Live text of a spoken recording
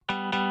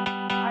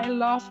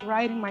love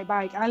riding my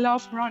bike. I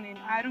love running.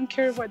 I don't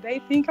care what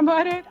they think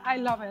about it. I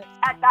love it.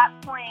 At that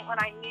point, when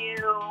I knew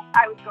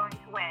I was going to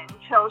win,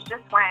 chills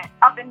just went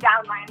up and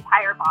down my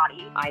entire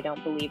body. I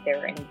don't believe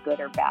there are any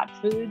good or bad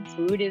foods.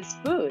 Food is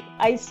food.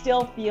 I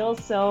still feel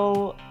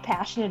so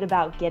passionate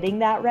about getting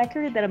that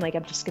record that I'm like,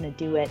 I'm just going to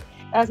do it.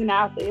 As an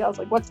athlete, I was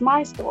like, what's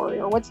my story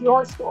or what's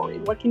your story?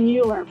 What can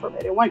you learn from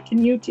it? And what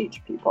can you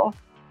teach people?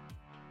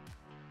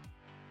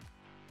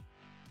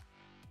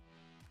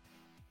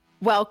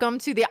 Welcome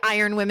to the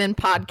Iron Women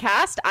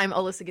podcast. I'm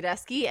Alyssa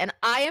Godesky, and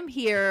I am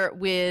here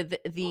with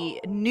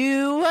the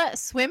new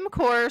swim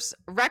course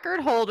record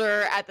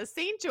holder at the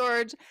St.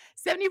 George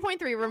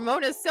 70.3.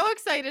 Ramona is so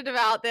excited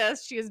about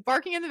this. She is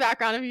barking in the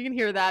background if you can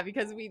hear that,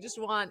 because we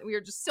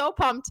are just so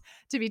pumped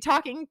to be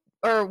talking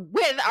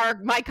with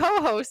my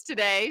co-host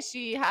today.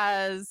 She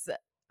has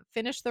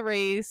finished the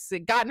race,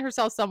 gotten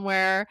herself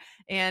somewhere,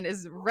 and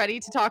is ready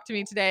to talk to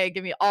me today,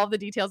 give me all the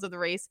details of the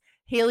race.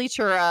 Haley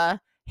Chura.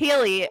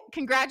 Haley,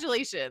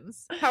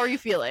 congratulations. How are you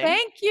feeling?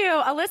 Thank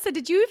you. Alyssa,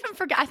 did you even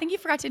forget? I think you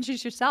forgot to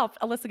introduce yourself,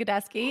 Alyssa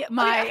Godesky,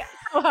 my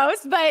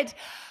co-host. But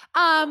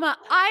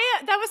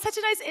that was such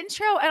a nice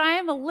intro, and I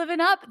am living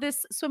up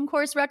this swim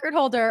course record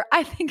holder.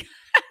 I think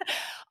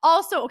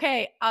also,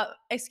 okay,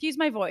 excuse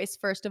my voice,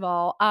 first of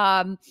all.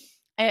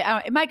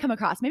 It might come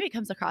across, maybe it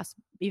comes across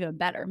even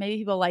better. Maybe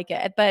people like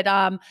it. But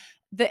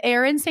the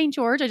air in St.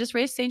 George, I just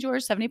raced St.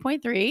 George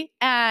 70.3,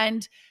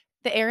 and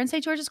the air in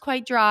St. George is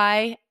quite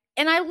dry.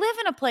 And I live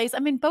in a place,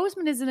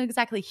 Bozeman isn't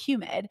exactly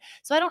humid,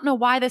 so I don't know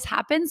why this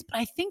happens, but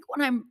I think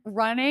when I'm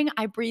running,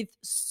 I breathe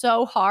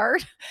so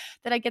hard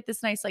that I get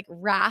this nice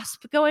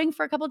rasp going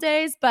for a couple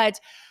days. But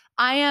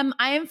I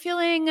am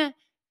feeling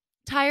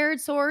tired,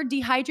 sore,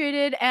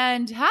 dehydrated,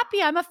 and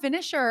happy. I'm a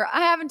finisher.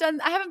 I haven't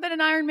been an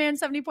Ironman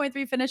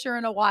 70.3 finisher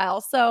in a while,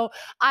 so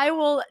I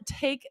will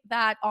take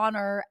that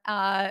honor,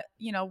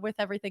 with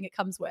everything it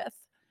comes with.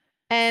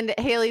 And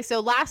Haley, so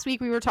last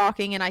week we were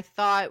talking, and I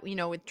thought,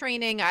 with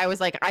training, I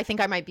was like, I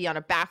think I might be on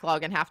a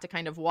backlog and have to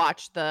kind of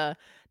watch the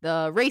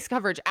race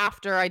coverage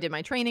after I did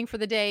my training for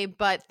the day.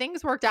 But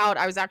things worked out.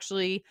 I was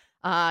actually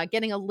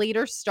getting a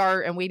later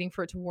start and waiting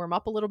for it to warm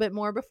up a little bit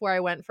more before I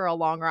went for a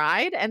long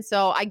ride. And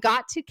so I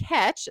got to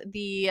catch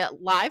the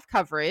live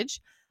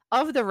coverage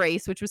of the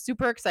race, which was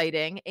super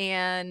exciting.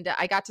 And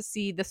I got to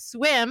see the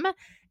swim,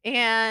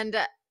 and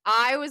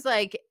I was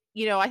like,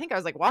 I think I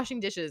was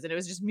washing dishes, and it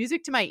was just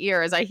music to my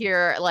ear as I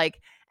hear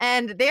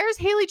and there's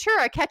Haley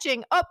Chura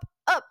catching up.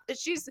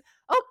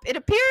 It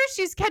appears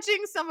she's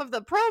catching some of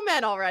the pro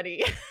men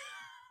already. It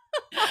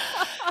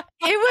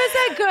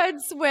was a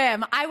good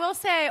swim. I will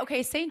say,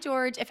 okay, St.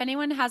 George, if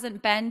anyone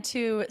hasn't been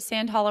to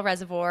Sand Hollow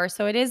Reservoir,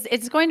 so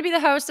it's going to be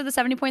the host of the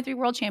 70.3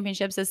 World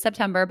Championships this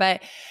September,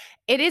 but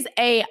it is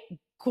a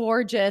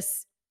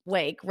gorgeous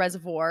lake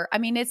reservoir.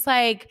 It's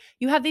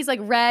you have these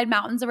red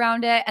mountains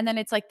around it, and then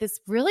it's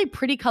this really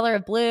pretty color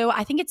of blue.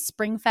 I think it's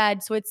spring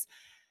fed, so it's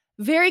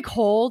very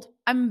cold.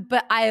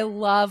 But I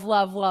love,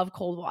 love, love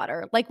cold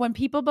water. When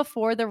people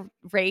before the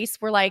race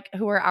were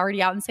who were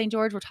already out in St.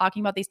 George were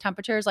talking about these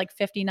temperatures,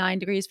 59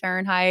 degrees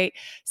Fahrenheit,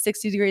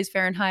 60 degrees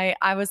Fahrenheit.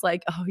 I was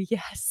like, oh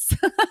yes,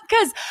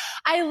 because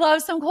I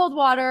love some cold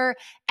water.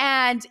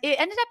 And it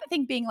ended up, I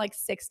think, being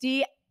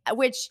 60,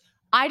 which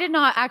I did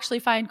not actually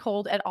find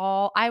cold at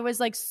all. I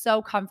was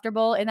so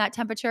comfortable in that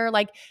temperature.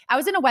 I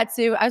was in a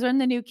wetsuit. I was wearing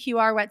the new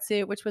QR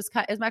wetsuit, which was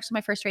actually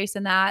my first race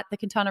in that, the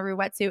Quintana Roo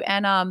wetsuit.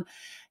 And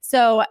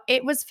so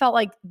it felt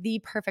like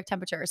the perfect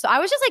temperature. So I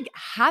was just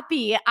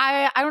happy.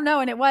 I don't know.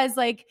 And it was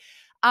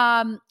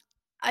I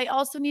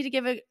also need to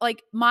give it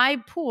my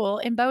pool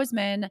in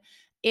Bozeman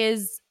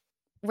is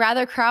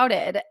rather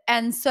crowded.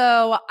 And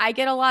so I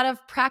get a lot of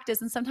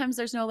practice, and sometimes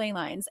there's no lane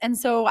lines. And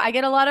so I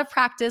get a lot of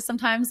practice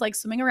sometimes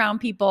swimming around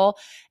people.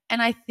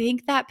 And I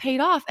think that paid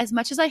off, as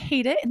much as I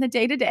hate it in the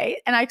day to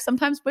day. And I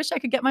sometimes wish I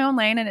could get my own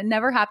lane, and it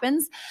never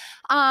happens.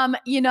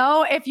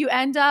 If you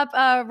end up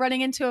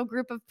running into a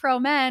group of pro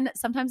men,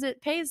 sometimes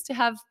it pays to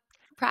have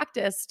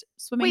practiced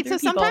swimming through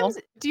people. Sometimes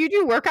do you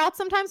do workouts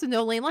sometimes with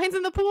no lane lines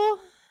in the pool?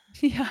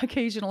 Yeah,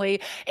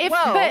 occasionally. Usually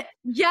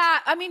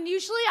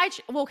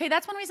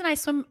that's one reason I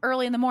swim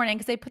early in the morning,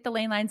 because they put the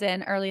lane lines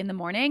in early in the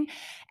morning.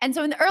 And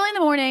so early in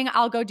the morning,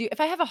 I'll go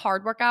if I have a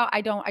hard workout,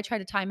 I try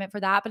to time it for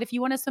that. But if you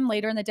want to swim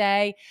later in the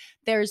day,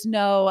 there's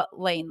no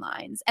lane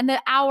lines, and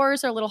the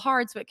hours are a little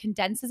hard, so it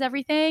condenses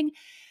everything.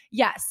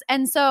 Yes.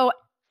 And so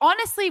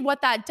honestly,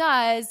 what that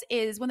does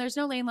is when there's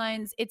no lane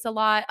lines, it's a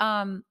lot.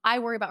 I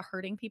worry about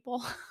hurting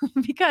people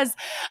because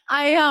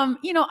I'm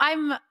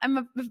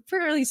a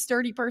fairly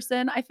sturdy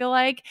person, I feel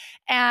like,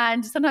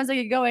 and sometimes I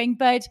get going,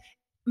 but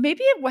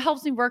maybe it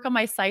helps me work on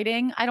my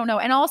sighting. I don't know.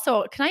 And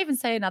also, can I even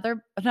say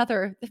another,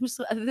 this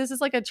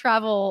is a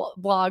travel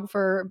blog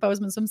for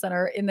Bozeman Swim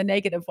Center in the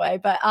negative way,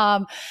 but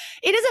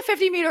it is a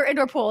 50-meter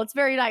indoor pool. It's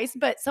very nice,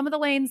 but some of the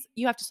lanes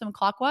you have to swim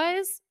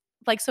clockwise.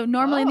 So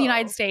normally in the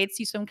United States,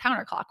 you swim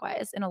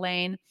counterclockwise in a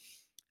lane,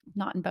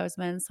 not in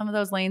Bozeman. Some of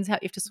those lanes you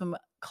have to swim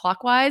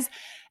clockwise.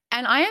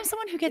 And I am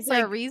someone who gets Is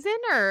there a reason,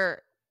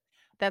 or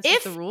That's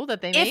just the rule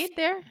that they made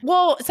there?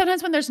 Well,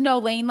 sometimes when there's no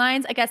lane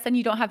lines, I guess then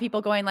you don't have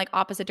people going like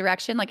opposite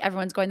direction, like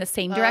everyone's going the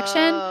same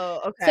direction.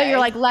 Oh, okay. So you're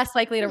like less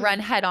likely to run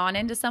head on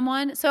into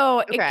someone.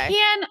 So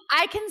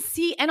I can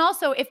see, and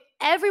also if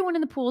everyone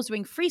in the pool is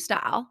doing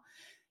freestyle,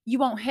 you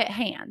won't hit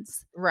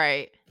hands.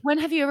 Right. When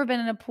have you ever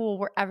been in a pool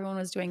where everyone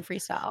was doing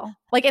freestyle?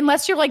 Like,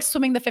 unless you're like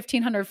swimming the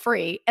 1500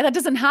 free, and that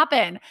doesn't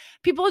happen.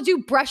 People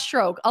do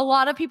breaststroke. A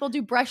lot of people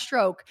do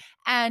breaststroke,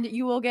 and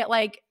you will get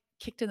like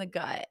kicked in the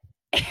gut.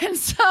 And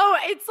so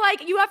it's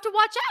like, you have to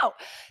watch out.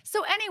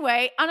 So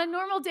anyway, on a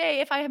normal day,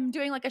 if I am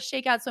doing like a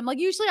shakeout swim, like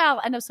usually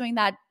I'll end up swimming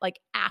that like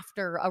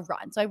after a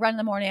run. So I run in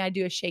the morning, I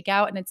do a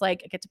shakeout, and it's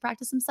like, I get to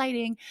practice some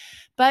sighting,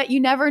 but you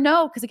never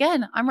know. Cause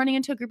again, I'm running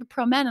into a group of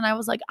pro men, and I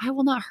was like, I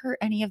will not hurt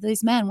any of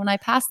these men when I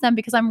pass them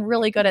because I'm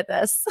really good at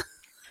this.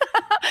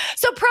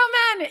 So pro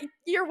men,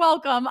 you're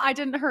welcome. I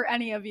didn't hurt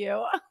any of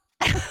you.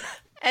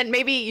 And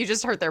maybe you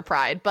just hurt their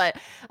pride, but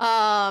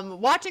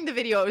watching the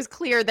video, it was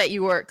clear that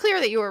you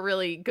were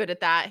really good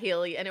at that,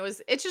 Haley. And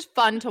it's just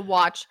fun to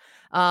watch,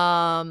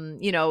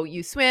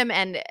 you swim.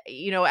 And,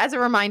 as a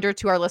reminder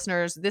to our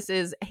listeners, this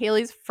is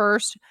Haley's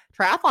first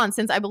triathlon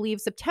since I believe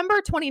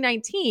September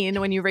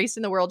 2019, when you raced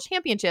in the World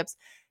Championships.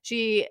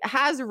 She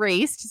has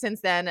raced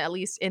since then, at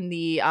least in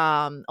the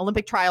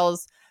Olympic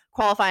trials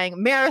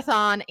qualifying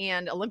marathon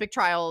and Olympic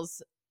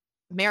trials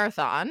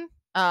marathon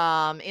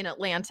in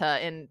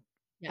Atlanta in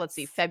let's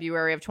see,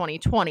 February of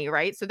 2020,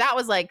 right? So that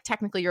was like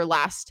technically your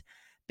last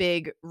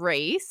big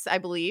race, I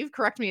believe.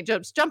 Correct me,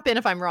 jump in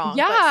if I'm wrong.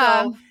 Yeah.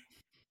 But so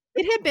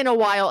it had been a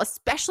while,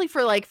 especially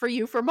for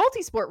you for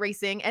multi-sport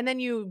racing. And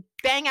then you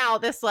bang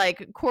out this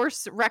like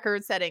course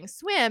record setting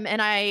swim.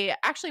 And I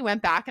actually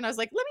went back and I was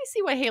like, let me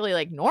see what Haley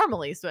like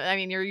normally swim. I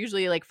mean, you're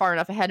usually like far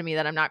enough ahead of me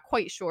that I'm not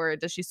quite sure.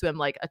 Does she swim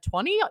like a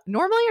 20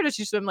 normally, or does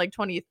she swim like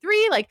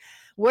 23?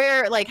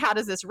 Like how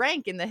does this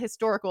rank in the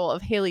historical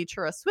of Haley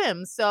Chura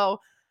swims? So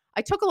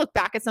I took a look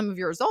back at some of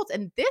your results,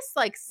 and this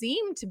like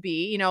seemed to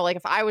be,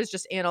 if I was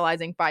just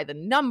analyzing by the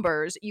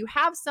numbers, you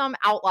have some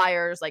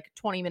outliers, like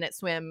 20-minute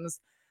swims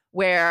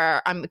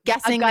where I'm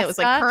guessing that it was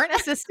like current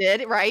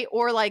assisted, right?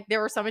 Or like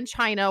there were some in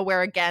China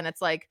where again,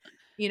 it's like,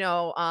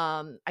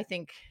 I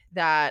think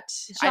that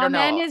I don't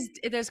know.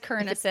 There's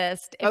current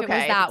assist. If it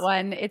was that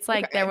one, it's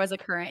like there was a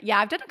current. Yeah,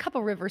 I've done a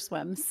couple river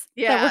swims.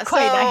 Yeah, that were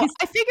quite nice.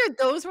 I figured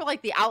those were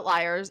like the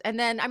outliers. And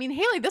then, I mean,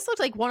 Haley, this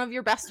looks like one of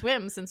your best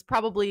swims since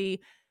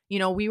probably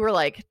we were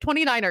like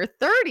 29 or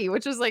 30,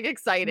 which was like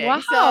exciting.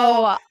 Wow.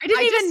 So I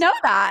didn't even know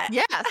that.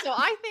 Yeah. So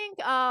I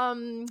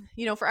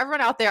think, for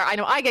everyone out there, I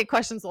know I get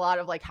questions a lot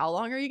of like, how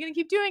long are you going to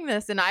keep doing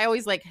this? And I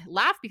always like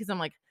laugh because I'm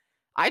like,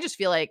 I just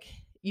feel like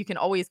you can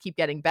always keep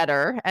getting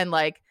better. And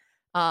like,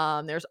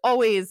 there's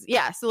always,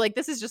 so like,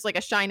 this is just like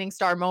a shining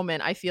star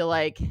moment, I feel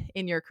like,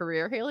 in your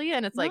career, Haley.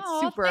 And it's like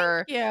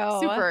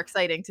super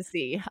exciting to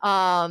see.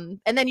 And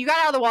then you got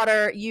out of the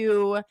water,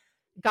 you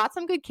got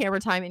some good camera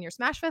time in your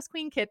Smashfest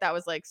Queen kit that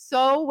was like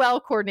so well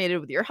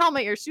coordinated with your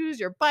helmet, your shoes,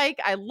 your bike.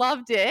 I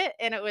loved it.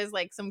 And it was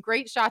like some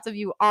great shots of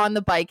you on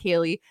the bike,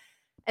 Haley.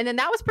 And then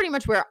that was pretty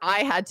much where I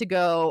had to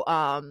go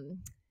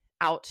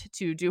out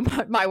to do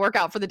my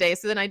workout for the day.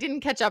 So then I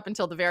didn't catch up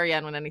until the very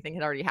end when everything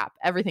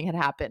had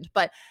happened.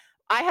 But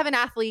I have an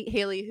athlete,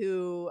 Haley,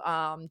 who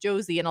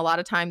Josie, and a lot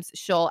of times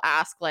she'll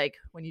ask, like,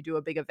 when you do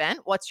a big event,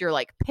 what's your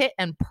like pit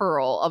and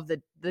pearl of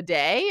the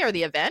day or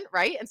the event,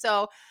 right? And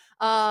so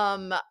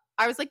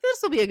I was like, this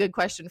will be a good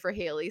question for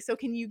Haley. So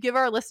can you give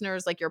our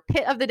listeners like your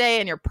pit of the day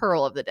and your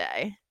pearl of the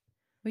day?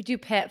 We do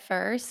pit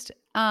first.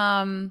 There's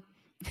a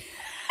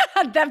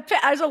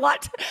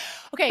lot.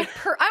 Okay. I'm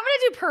going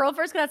to do pearl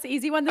first because that's the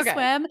easy one. The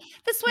swim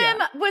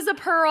was a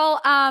pearl.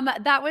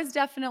 That was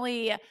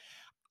definitely,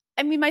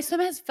 my swim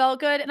has felt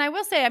good. And I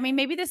will say,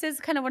 maybe this is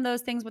kind of one of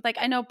those things with like,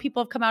 I know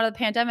people have come out of the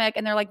pandemic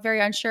and they're like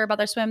very unsure about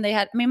their swim.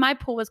 My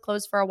pool was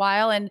closed for a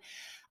while, and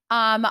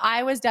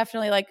I was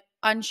definitely like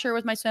unsure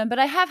with my swim, but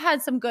I have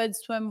had some good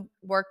swim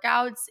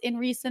workouts in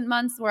recent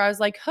months where I was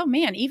like, oh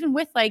man, even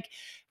with like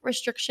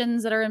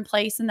restrictions that are in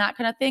place and that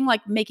kind of thing,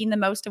 like making the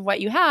most of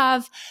what you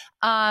have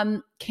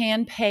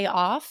can pay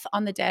off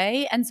on the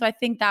day. And so I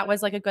think that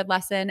was like a good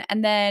lesson.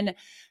 And then,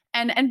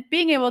 and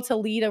being able to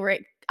lead a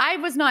race, I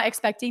was not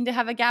expecting to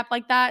have a gap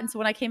like that. And so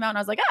when I came out and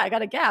I was like, I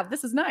got a gap,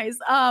 this is nice.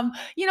 I'll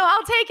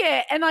take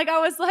it. And like, I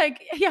was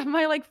like,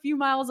 my like few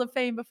miles of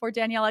fame before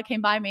Daniela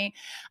came by me.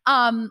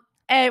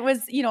 It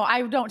was,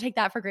 I don't take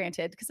that for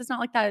granted because it's not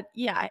like that.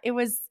 Yeah, it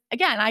was,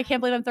 again, I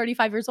can't believe I'm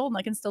 35 years old and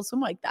I can still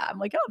swim like that. I'm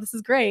like, oh, this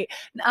is great.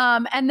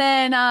 And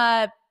then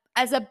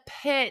as a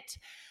pit,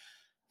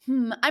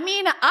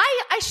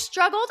 I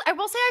struggled. I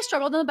will say I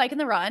struggled on the bike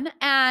and the run.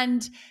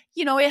 And,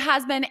 it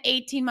has been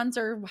 18 months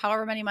or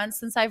however many months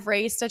since I've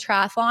raced a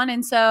triathlon.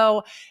 And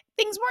so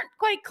things weren't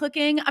quite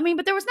clicking.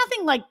 But there was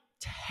nothing like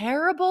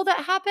terrible that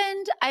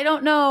happened. I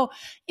don't know.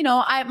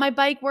 My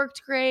bike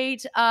worked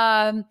great.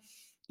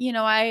 you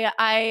know,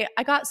 I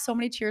got so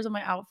many cheers on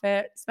my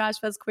outfit. Smash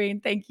Fest Queen,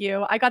 thank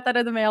you. I got that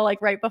in the mail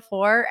like right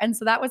before. And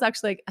so that was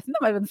actually like, I think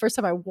that might have been the first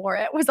time I wore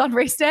it was on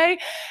race day.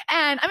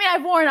 And I mean,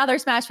 I've worn other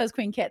Smash Fest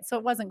Queen kits, so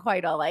it wasn't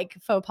quite a like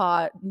faux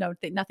pas,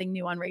 nothing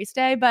new on race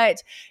day, but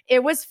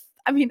it was,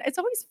 I mean, it's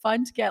always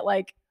fun to get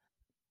like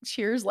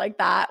cheers like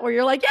that where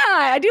you're like, yeah,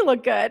 I do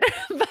look good.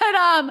 But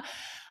I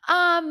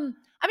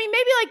mean,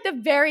 maybe like the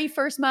very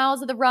first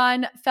miles of the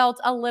run felt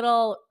a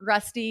little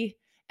rusty.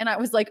 And I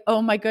was like,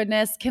 oh my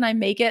goodness, can I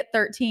make it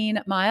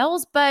 13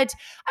 miles? But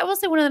I will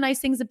say one of the nice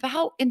things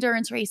about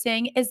endurance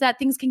racing is that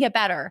things can get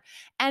better.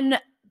 And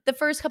the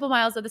first couple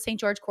miles of the St.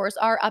 George course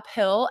are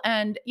uphill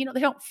and, you know, they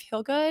don't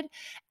feel good.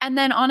 And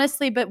then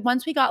honestly, but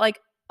once we got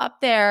like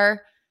up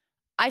there,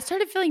 I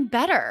started feeling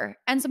better.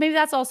 And so maybe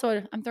that's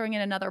also, I'm throwing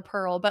in another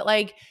pearl, but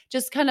like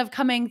just kind of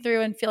coming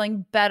through and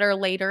feeling better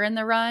later in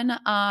the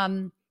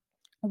run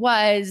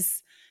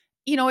was,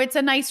 you know, it's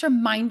a nice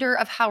reminder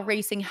of how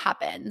racing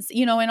happens,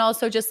 you know, and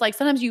also just like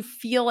sometimes you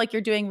feel like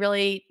you're doing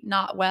really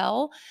not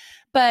well,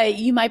 but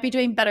you might be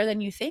doing better than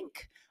you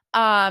think.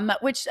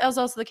 Which is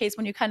also the case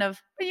when you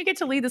get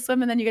to lead the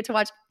swim and then you get to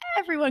watch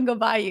everyone go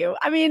by you.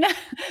 I mean,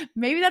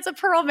 maybe that's a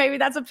pearl, maybe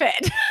that's a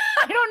pit.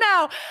 I don't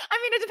know. I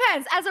mean, it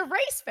depends. As a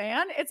race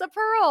fan, it's a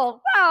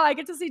pearl. Wow, I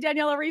get to see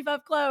Daniela Ryf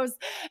up close.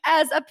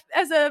 As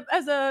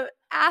a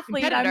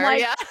athlete, I'm like,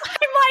 yeah.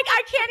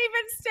 I can't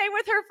even stay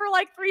with her for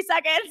like 3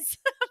 seconds.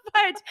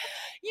 But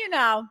you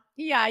know,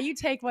 yeah, you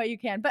take what you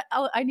can. But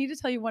I need to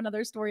tell you one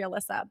other story,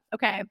 Alyssa.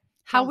 Okay,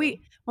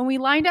 when we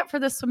lined up for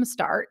the swim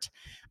start,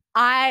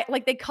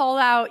 they called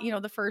out, you know,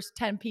 the first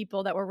 10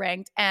 people that were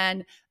ranked,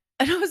 and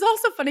it was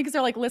also funny because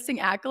they're like listing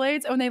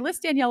accolades. And when they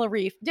list Daniela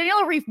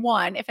Ryf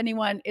won, if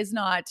anyone is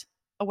not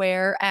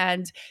aware.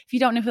 And if you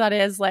don't know who that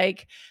is,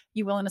 like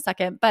you will in a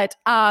second. But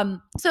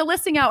so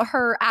listing out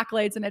her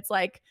accolades, and it's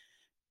like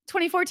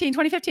 2014,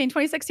 2015,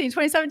 2016,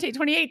 2017,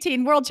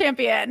 2018 world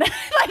champion. Like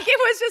it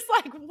was just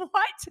like, what?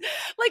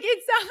 Like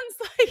it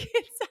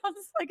sounds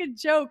like a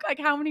joke, like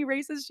how many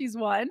races she's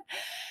won.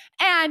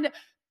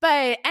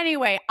 But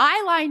anyway,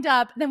 I lined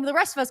up, then the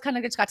rest of us kind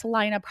of just got to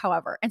line up,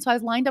 however. And so I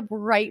was lined up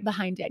right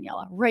behind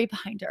Daniela, right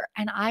behind her.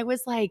 And I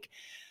was like,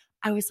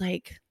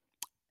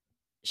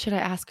 should I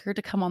ask her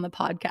to come on the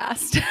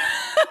podcast?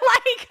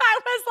 I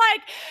was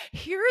like,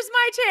 here's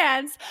my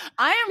chance.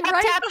 I am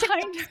right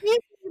behind her.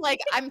 Like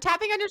I'm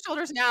tapping on your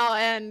shoulders now,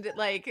 and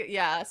like,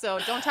 yeah, so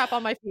don't tap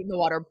on my feet in the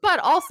water, but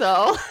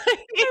also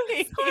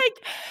like,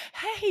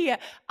 hey,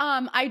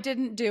 I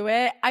didn't do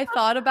it. I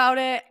thought about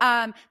it. For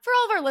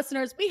all of our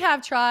listeners, we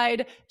have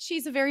tried.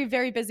 She's a very,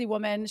 very busy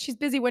woman. She's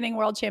busy winning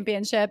world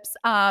championships.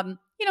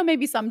 You know,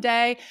 maybe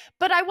someday,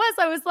 but I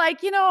was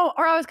like, you know,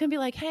 or I was going to be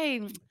like,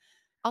 hey,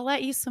 I'll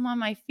let you swim on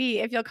my feet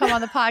if you'll come on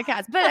the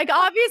podcast. But like,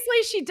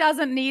 obviously she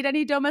doesn't need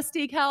any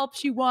domestique help.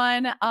 She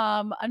won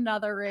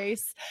another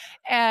race,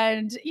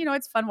 and you know,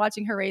 it's fun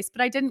watching her race, but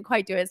I didn't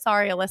quite do it.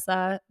 Sorry,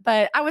 Alyssa.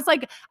 But I was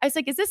like,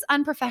 is this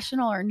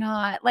unprofessional or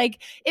not?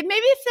 Like maybe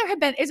if there had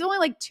been, it's only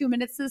like 2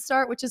 minutes to the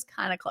start, which is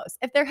kind of close.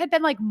 If there had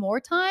been like more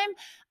time,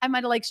 I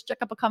might've like struck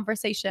up a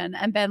conversation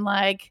and been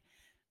like,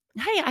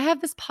 hey, I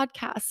have this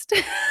podcast.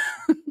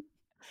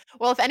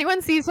 Well, if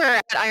anyone sees her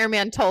at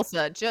Ironman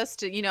Tulsa,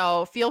 just, you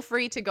know, feel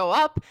free to go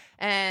up,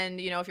 and,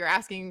 you know, if you're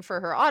asking for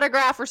her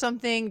autograph or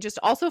something, just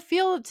also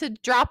feel free to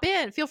drop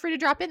in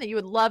that you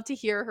would love to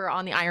hear her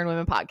on the Iron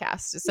Women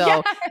podcast. So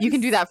yes, you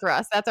can do that for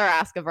us. That's our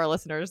ask of our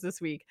listeners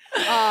this week.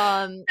 That's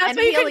why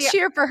you can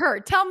cheer for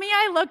her. Tell me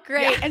I look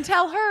great, and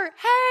tell her,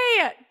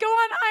 hey, go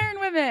on Iron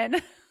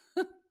Women.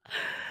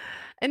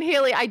 And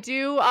Haley, I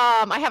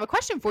have a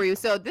question for you.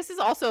 So this is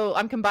also,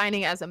 I'm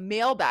combining as a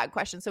mailbag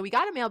question. So we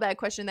got a mailbag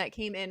question that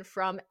came in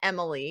from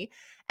Emily,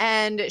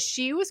 and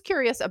she was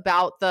curious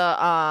about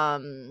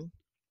the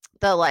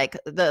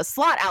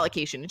slot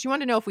allocation. And she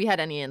wanted to know if we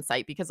had any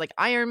insight, because like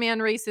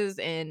Ironman races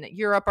in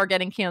Europe are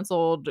getting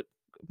canceled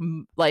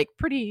like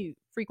pretty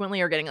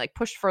frequently, or getting like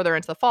pushed further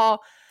into the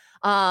fall.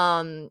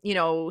 You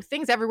know,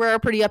 things everywhere are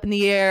pretty up in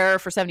the air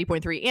for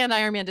 70.3 and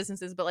Ironman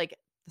distances, but like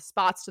the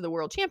spots to the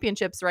world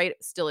championships, right,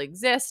 still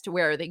exist.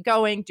 Where are they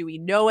going? Do we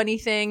know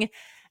anything?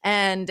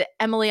 And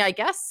Emily, I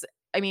guess,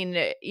 I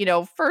mean, you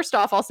know, first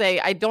off, I'll say,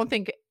 I don't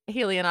think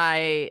Haley and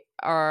I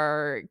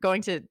are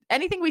going to,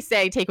 anything we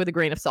say, take with a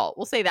grain of salt.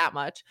 We'll say that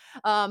much.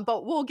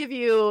 But we'll give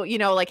you, you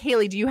know, like,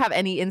 Haley, do you have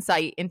any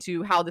insight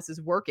into how this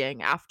is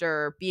working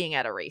after being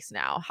at a race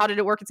now? How did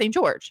it work at St.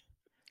 George?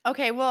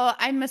 Okay, well,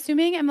 I'm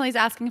assuming Emily's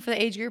asking for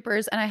the age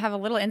groupers, and I have a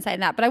little insight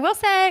in that. But I will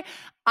say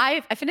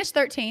I finished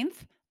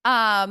 13th.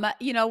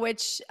 You know,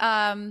 which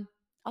I'll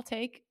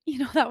take, you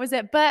know, that was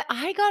it. But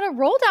I got a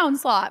roll down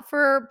slot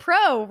for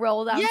pro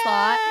roll down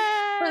slot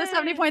for the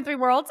 70.3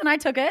 worlds, and I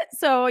took it.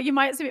 So you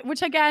might see,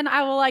 which again,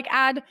 I will like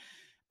add,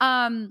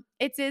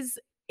 it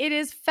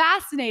is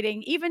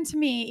fascinating, even to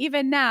me,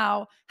 even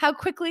now, how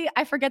quickly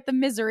I forget the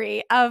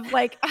misery of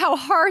like how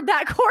hard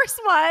that course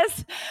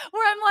was,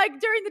 where I'm like,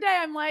 during the day,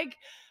 I'm like,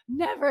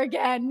 never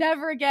again,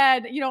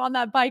 you know, on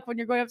that bike when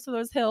you're going up to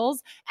those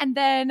hills. And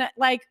then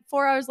like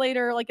 4 hours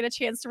later, like get a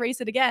chance to race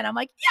it again. I'm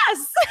like,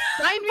 yes,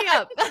 sign me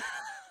up.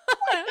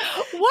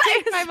 What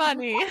Take is my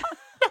money.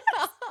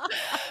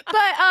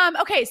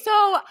 But okay,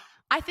 so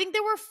I think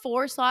there were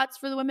 4 slots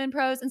for the women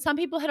pros, and some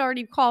people had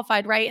already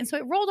qualified, right? And so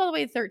it rolled all the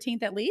way to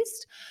 13th at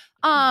least.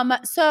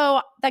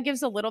 So that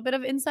gives a little bit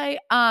of insight.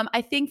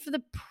 I think for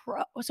the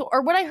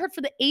or what I heard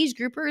for the age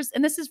groupers,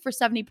 and this is for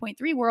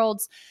 70.3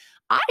 worlds,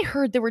 I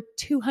heard there were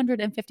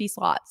 250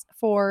 slots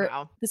for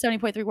the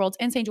 70.3 worlds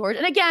in St. George.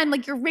 And again,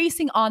 like you're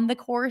racing on the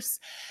course.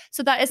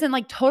 So that isn't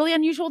like totally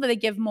unusual that they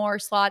give more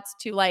slots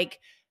to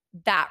like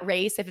that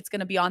race. If it's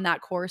going to be on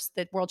that course,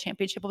 the world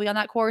championship will be on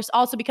that course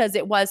also because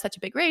it was such a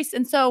big race.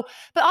 And so,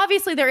 but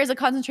obviously there is a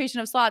concentration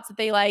of slots that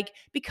they like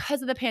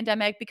because of the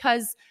pandemic,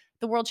 because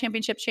the world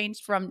championship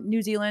changed from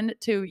New Zealand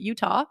to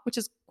Utah, which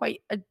is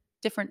quite a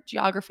different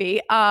geography.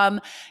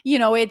 You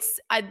know,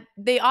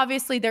 they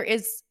obviously there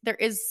is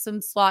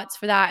some slots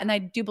for that. And I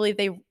do believe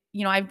they,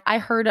 you know, I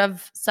heard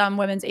of some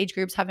women's age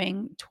groups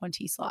having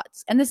 20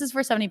 slots, and this is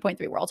for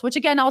 70.3 worlds, which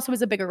again, also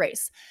is a bigger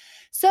race.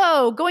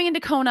 So going into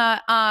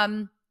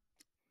Kona,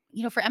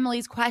 you know, for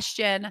Emily's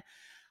question,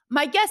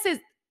 my guess is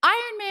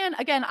Ironman,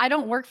 again, I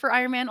don't work for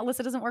Ironman.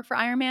 Alyssa doesn't work for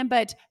Ironman,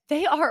 but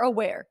they are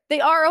aware.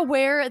 They are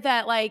aware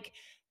that like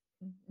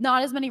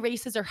not as many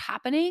races are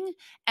happening,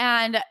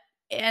 and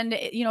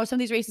you know, some of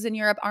these races in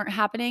Europe aren't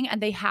happening,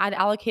 and they had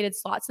allocated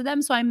slots to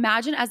them. So I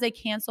imagine as they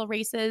cancel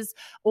races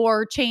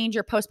or change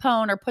or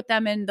postpone or put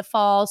them in the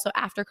fall, so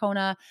after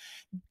Kona,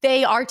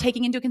 they are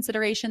taking into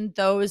consideration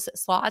those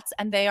slots,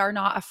 and they are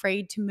not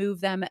afraid to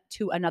move them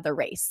to another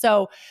race.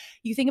 So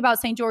you think about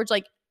St. George,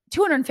 like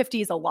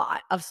 250 is a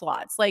lot of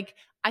slots. Like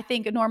I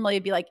think normally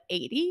it'd be like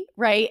 80,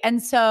 right?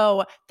 And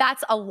so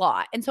that's a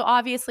lot. And so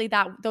obviously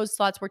those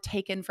slots were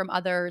taken from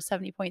other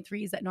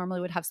 70.3s that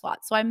normally would have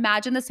slots. So I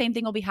imagine the same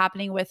thing will be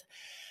happening with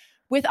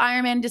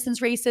Ironman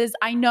distance races.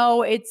 I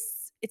know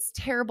it's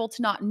terrible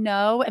to not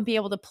know and be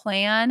able to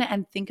plan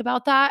and think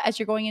about that as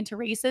you're going into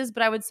races,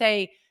 but I would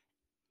say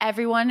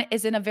everyone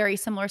is in a very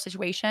similar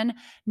situation.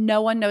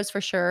 No one knows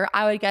for sure.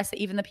 I would guess that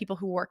even the people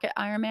who work at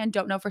Ironman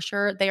don't know for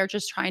sure. They are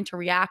just trying to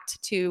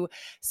react to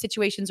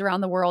situations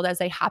around the world as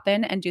they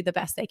happen and do the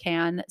best they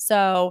can.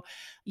 So,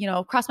 you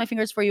know, cross my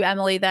fingers for you,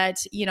 Emily,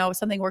 that, you know,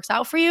 something works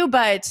out for you,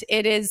 but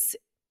it is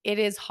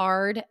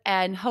hard.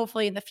 And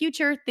hopefully in the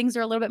future, things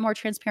are a little bit more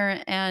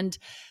transparent and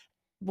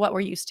what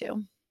we're used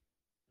to.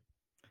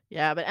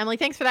 Yeah, but Emily,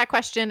 thanks for that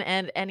question.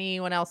 And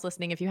anyone else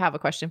listening, if you have a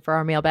question for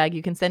our mailbag,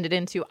 you can send it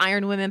into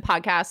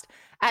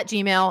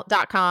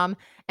ironwomenpodcast@gmail.com.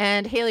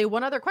 And Haley,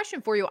 one other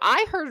question for you.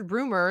 I heard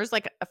rumors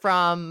like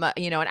from,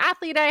 you know, an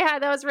athlete I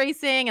had that was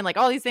racing and like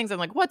all these things. I'm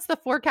like, what's the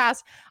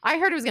forecast? I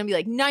heard it was going to be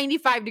like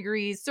 95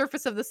 degrees,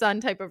 surface of the sun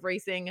type of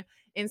racing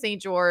in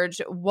St. George.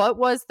 What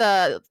was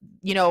the,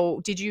 you know,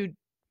 did you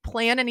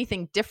plan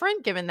anything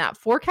different given that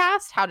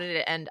forecast? How did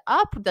it end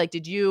up? Like,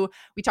 we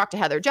talked to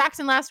Heather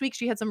Jackson last week.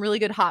 She had some really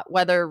good hot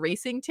weather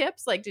racing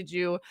tips. Like, did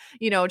you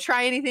know,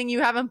 try anything you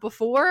haven't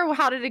before?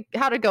 How did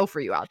it go for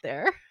you out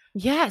there?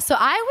 Yeah. So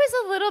I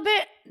was a little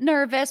bit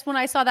nervous when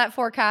I saw that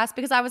forecast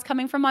because I was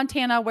coming from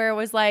Montana where it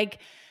was like,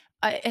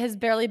 it has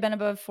barely been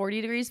above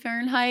 40 degrees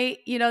Fahrenheit,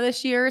 you know,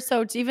 this year.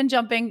 So it's even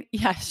jumping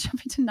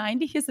to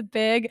 90 is a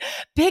big,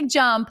 big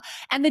jump.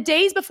 And the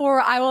days before,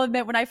 I will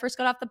admit, when I first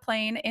got off the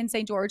plane in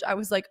St. George, I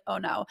was like, oh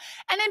no.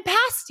 And in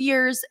past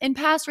years, in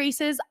past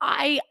races,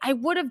 I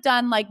would have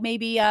done like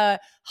maybe a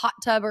hot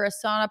tub or a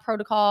sauna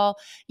protocol,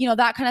 you know,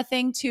 that kind of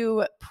thing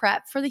to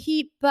prep for the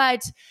heat.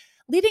 But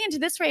leading into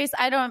this race,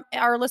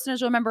 our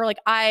listeners remember, like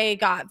I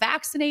got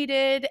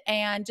vaccinated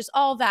and just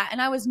all that. And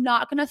I was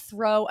not going to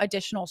throw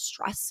additional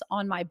stress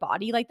on my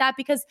body like that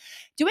because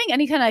doing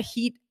any kind of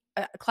heat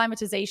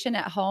acclimatization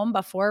at home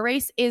before a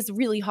race is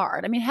really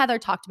hard. I mean, Heather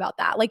talked about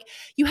that. Like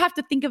you have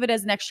to think of it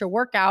as an extra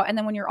workout. And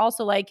then when you're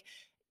also like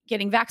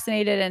getting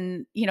vaccinated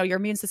and, you know, your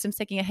immune system's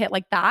taking a hit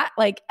like that,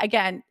 like,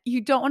 again, you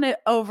don't want to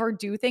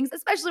overdo things,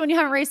 especially when you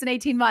haven't raced in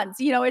 18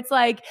 months. You know, it's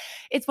like,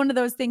 it's one of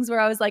those things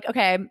where I was like,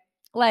 okay,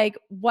 like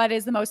what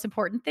is the most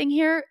important thing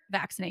here?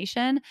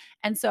 Vaccination.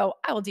 And so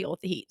I will deal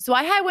with the heat. So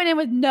I went in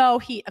with no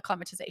heat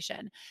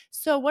acclimatization.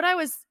 So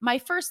my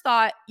first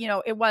thought, you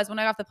know, it was when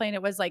I got off the plane,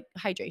 it was like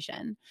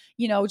hydration,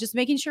 you know, just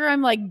making sure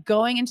I'm like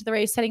going into the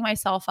race, setting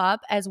myself up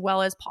as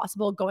well as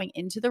possible going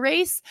into the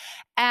race.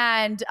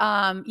 And,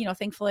 you know,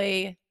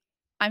 thankfully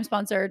I'm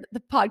sponsored. The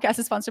podcast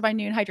is sponsored by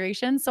Nuun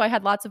Hydration. So I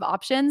had lots of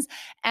options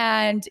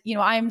and, you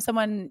know, I'm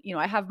someone, you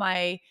know, I have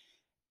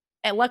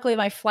and luckily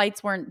my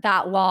flights weren't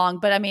that long,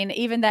 but I mean,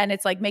 even then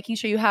it's like making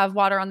sure you have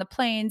water on the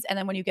planes. And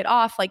then when you get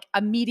off, like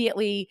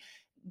immediately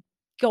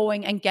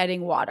going and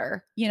getting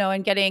water, you know,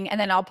 and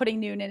then I'll putting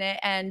Nuun in it.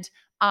 And,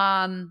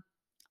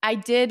 I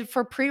did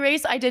for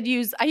pre-race, I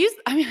used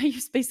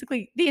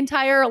basically the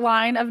entire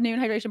line of Nuun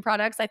hydration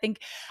products. I think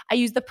I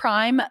used the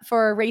Prime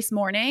for race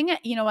morning,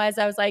 you know, as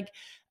I was like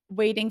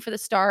waiting for the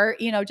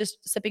start, you know, just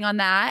sipping on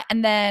that.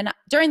 And then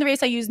during the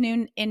race, I use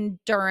Nuun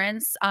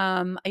Endurance.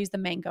 I use the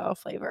mango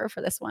flavor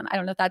for this one. I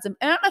don't know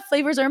if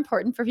flavors are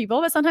important for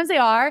people, but sometimes they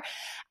are.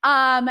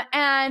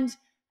 And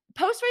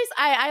post race,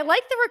 I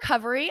like the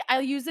recovery. I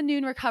use the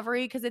Noon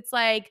recovery because it's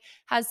like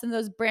has some of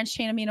those branched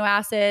chain amino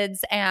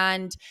acids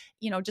and,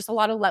 just a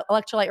lot of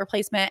electrolyte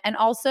replacement. And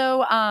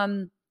also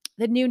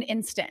the Noon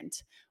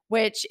Instant,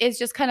 which is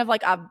just kind of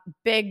like a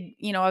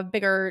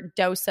bigger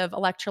dose of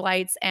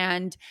electrolytes.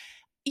 And,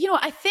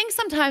 I think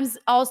sometimes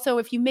also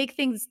if you make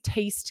things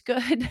taste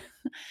good,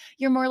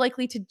 you're more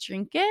likely to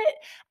drink it,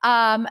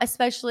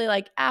 especially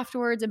like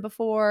afterwards and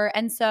before.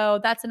 And so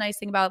that's a nice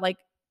thing about like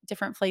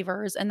different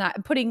flavors and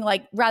that putting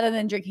like, rather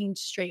than drinking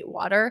straight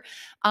water,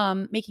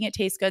 making it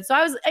taste good. So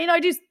I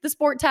do the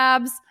sport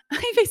tabs.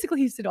 I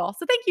basically used it all.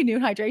 So thank you,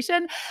 Noon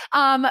Hydration. And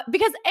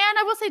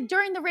I will say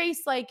during the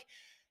race, like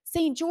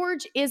St.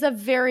 George is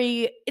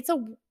racing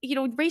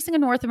a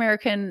North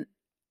American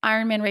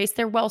Ironman race,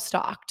 they're well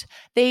stocked.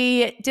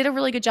 They did a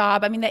really good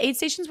job. I mean, the aid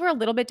stations were a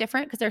little bit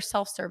different because they're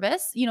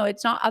self-service.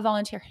 It's not a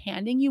volunteer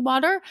handing you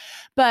water,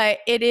 but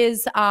it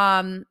is,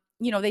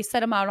 they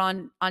set them out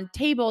on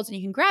tables and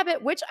you can grab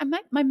it, which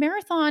my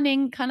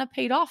marathoning kind of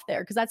paid off there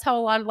because that's how a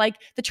lot of like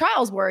the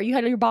trials were. You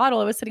had your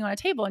bottle, it was sitting on a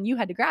table and you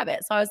had to grab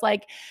it. So I was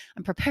like,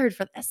 I'm prepared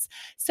for this.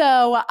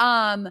 So,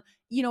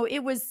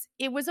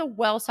 it was a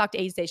well-stocked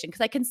aid station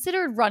because I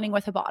considered running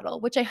with a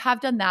bottle, which I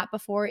have done that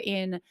before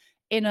in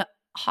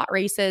hot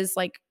races.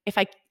 Like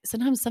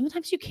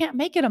sometimes you can't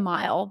make it a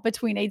mile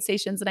between aid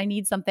stations and I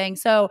need something.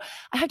 So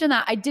I have done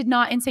that. I did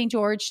not in St.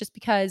 George just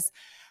because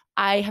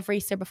I have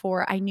raced there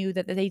before. I knew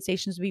that the aid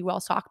stations would be well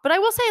stocked, but I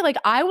will say like,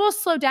 I will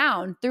slow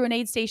down through an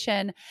aid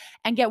station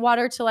and get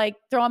water to like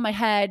throw on my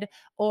head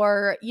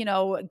or,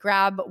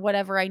 grab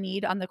whatever I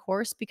need on the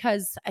course,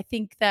 because I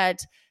think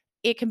that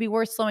it can be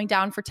worth slowing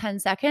down for 10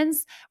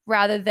 seconds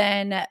rather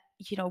than,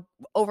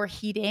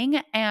 overheating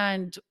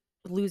and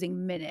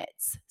losing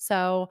minutes.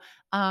 So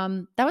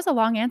that was a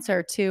long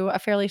answer to a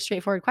fairly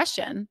straightforward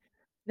question.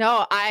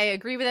 No, I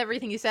agree with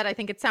everything you said. I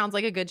think it sounds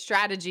like a good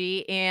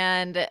strategy.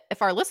 And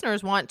if our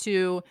listeners want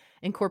to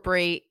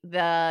incorporate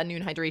the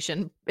Noon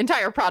Hydration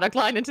entire product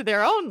line into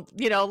their own,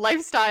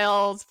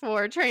 lifestyles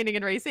for training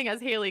and racing,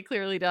 as Haley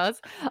clearly does,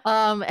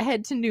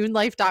 head to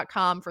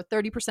noonlife.com for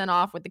 30%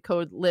 off with the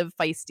code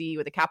LIVEFEISTY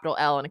with a capital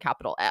L and a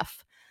capital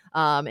F.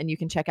 And you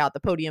can check out the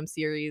Podium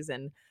series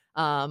and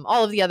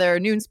all of the other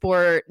Noon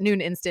Sport,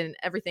 Noon Instant,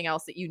 everything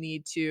else that you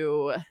need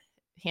to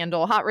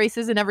handle hot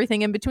races and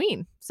everything in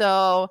between.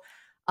 So,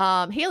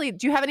 Haley,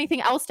 do you have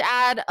anything else to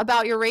add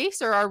about your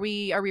race, or are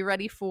we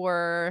ready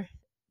for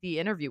the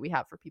interview we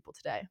have for people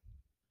today?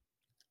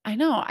 I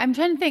know. I'm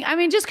trying to think. I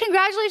mean, just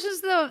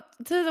congratulations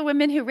to the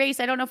women who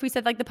raced. I don't know if we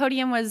said like the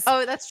podium was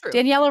that's true.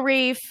 Daniela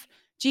Reef,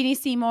 Jeannie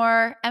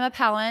Seymour, Emma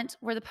Pallant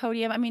were the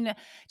podium. I mean,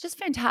 just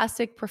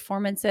fantastic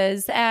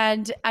performances.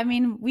 And I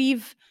mean,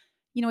 we've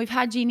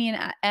had Jeannie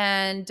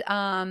and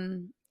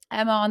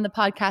Emma on the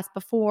podcast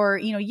before,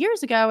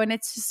 years ago. And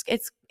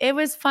it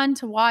was fun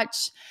to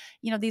watch,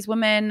 these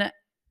women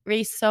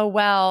race so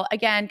well.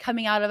 Again,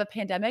 coming out of a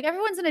pandemic,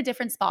 everyone's in a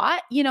different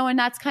spot, and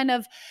that's kind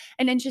of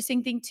an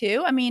interesting thing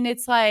too. I mean,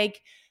 it's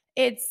like,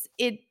 I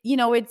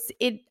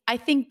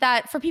think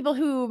that for people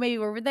who maybe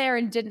were there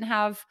and didn't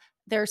have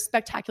their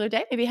spectacular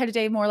day, maybe had a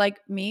day more like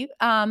me,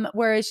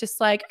 where it's just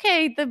like,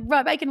 okay, the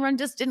bike and run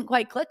just didn't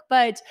quite click,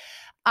 but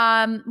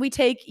we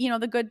take,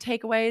 the good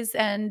takeaways.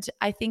 And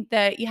I think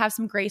that you have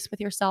some grace with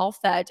yourself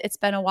that it's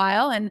been a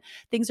while and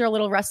things are a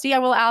little rusty. I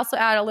will also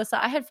add, Alyssa,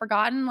 I had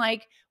forgotten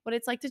like what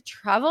it's like to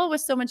travel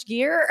with so much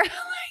gear.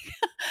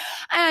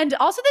 And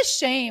also the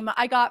shame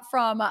I got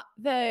from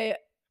the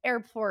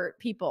airport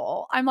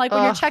people. I'm like,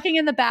 when you're checking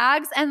in the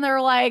bags and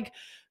they're like,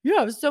 you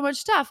have so much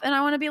stuff. And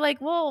I want to be like,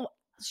 well,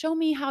 show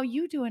me how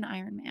you do an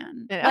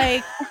Ironman. Yeah.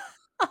 Like,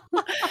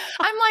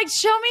 I'm like,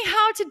 show me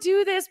how to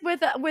do this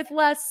with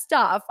less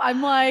stuff.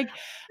 I'm like,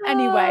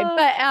 anyway,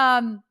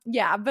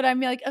 but but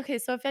I'm like, okay,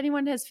 so if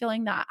anyone is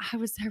feeling that, I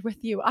was there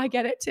with you. I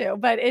get it too.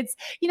 But it's,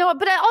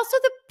 but also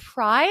the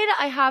pride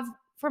I have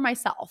for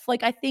myself.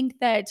 Like, I think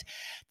that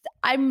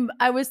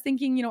I was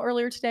thinking,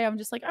 earlier today, I'm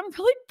just like, I'm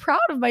really proud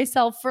of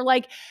myself for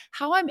like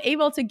how I'm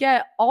able to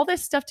get all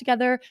this stuff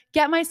together,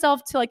 get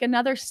myself to like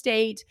another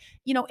state,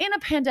 in a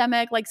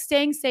pandemic, like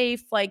staying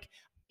safe, like,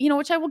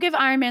 which I will give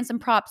Ironman some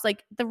props.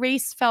 Like the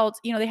race felt,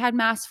 they had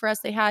masks for us.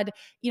 They had,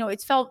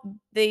 it felt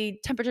the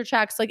temperature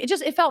checks. Like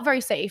it felt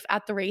very safe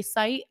at the race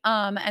site.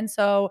 And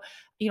so,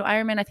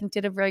 Ironman, I think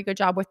did a very good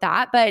job with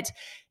that, but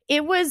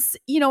it was,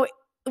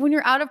 when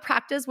you're out of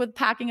practice with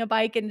packing a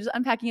bike and just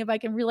unpacking a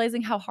bike and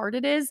realizing how hard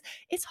it is,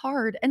 it's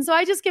hard. And so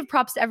I just give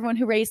props to everyone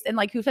who raced and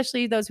like,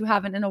 especially those who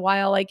haven't in a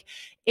while. Like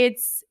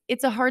it's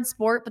a hard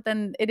sport, but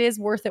then it is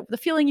worth it. The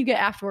feeling you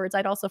get afterwards,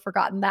 I'd also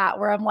forgotten that,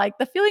 where I'm like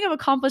the feeling of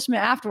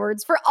accomplishment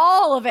afterwards for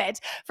all of it,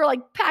 for like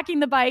packing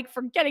the bike,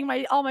 for getting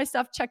all my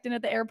stuff checked in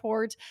at the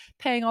airport,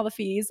 paying all the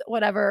fees,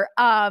 whatever.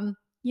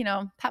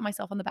 Pat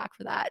myself on the back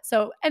for that.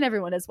 So, and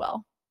everyone as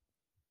well.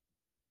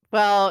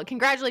 Well,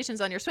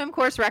 congratulations on your swim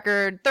course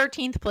record,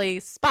 13th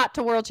place, spot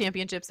to World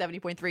Championship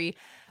 70.3.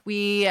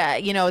 We,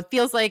 it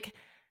feels like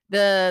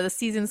the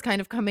season's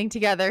kind of coming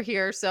together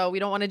here, so we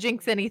don't want to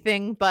jinx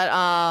anything, but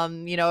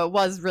it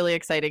was really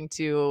exciting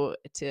to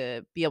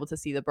be able to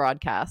see the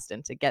broadcast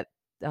and to get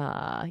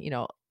I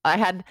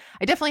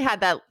definitely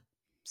had that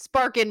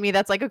spark in me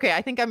that's like, okay,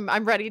 I think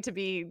I'm ready to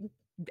be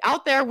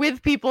out there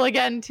with people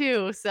again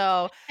too.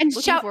 So And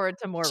looking forward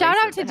to more. Shout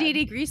out races to ahead.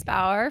 Dee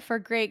Griesbauer for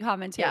great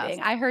commentating. Yes.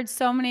 I heard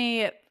so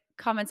many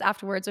comments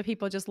afterwards where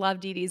people just love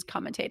Dee's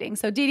commentating.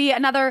 So Dee,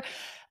 another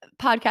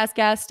podcast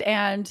guest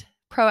and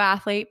pro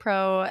athlete,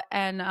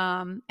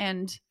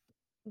 and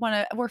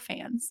we're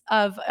fans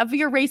of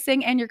your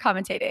racing and your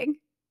commentating.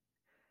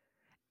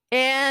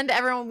 And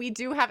everyone, we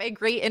do have a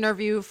great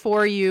interview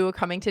for you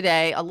coming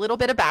today. A little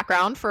bit of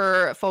background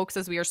for folks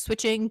as we are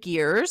switching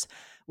gears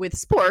with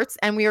sports,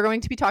 and we are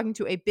going to be talking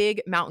to a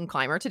big mountain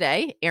climber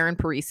today, Erin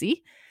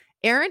Parisi.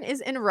 Erin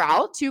is en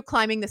route to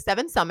climbing the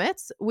 7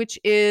 summits, which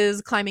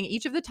is climbing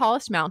each of the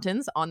tallest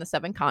mountains on the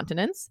 7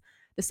 continents.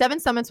 The 7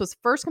 summits was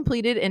first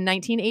completed in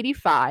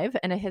 1985,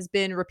 and it has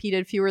been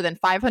repeated fewer than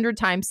 500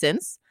 times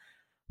since.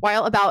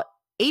 While about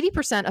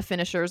 80% of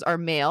finishers are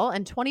male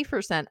and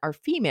 20% are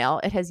female,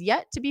 it has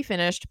yet to be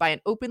finished by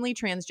an openly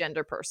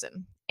transgender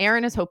person.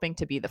 Erin is hoping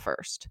to be the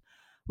first.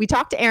 We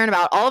talked to Erin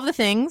about all of the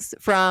things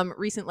from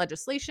recent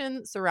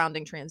legislation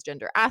surrounding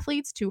transgender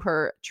athletes to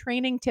her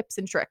training tips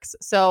and tricks.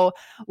 So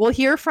we'll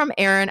hear from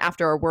Erin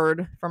after a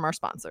word from our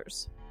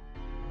sponsors.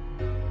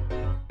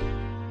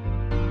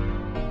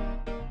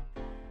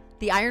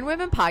 The Iron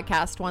Women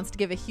podcast wants to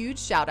give a huge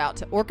shout out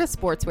to Orca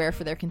Sportswear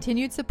for their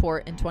continued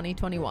support in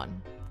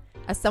 2021.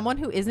 As someone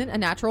who isn't a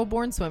natural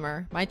born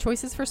swimmer, my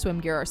choices for swim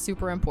gear are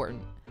super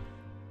important.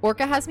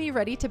 Orca has me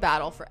ready to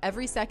battle for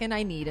every second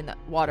I need in the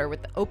water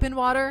with the open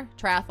water,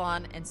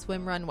 triathlon, and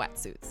swim run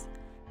wetsuits.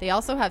 They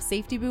also have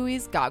safety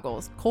buoys,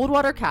 goggles, cold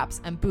water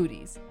caps, and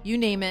booties. You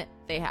name it,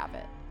 they have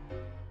it.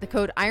 The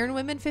code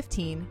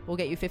IRONWOMEN15 will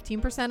get you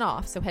 15%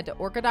 off, so head to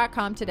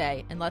orca.com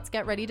today and let's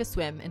get ready to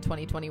swim in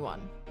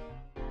 2021.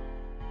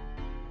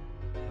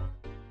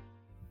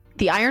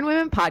 The Iron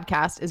Women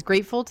podcast is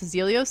grateful to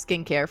Zealios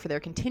Skincare for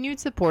their continued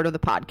support of the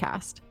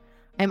podcast.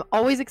 I'm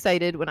always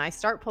excited when I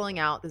start pulling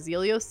out the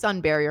Zealios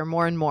sun barrier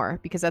more and more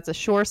because that's a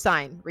sure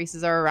sign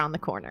races are around the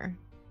corner.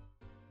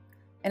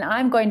 And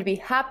I'm going to be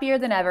happier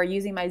than ever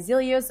using my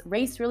Zealios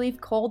Race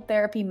Relief Cold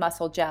Therapy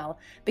Muscle Gel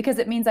because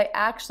it means I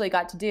actually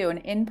got to do an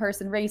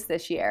in-person race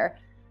this year.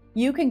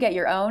 You can get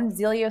your own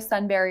Zealios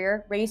Sun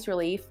Barrier, Race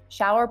Relief,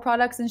 shower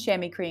products, and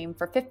chamois cream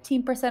for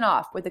 15%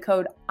 off with the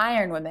code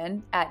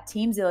IRONWOMEN at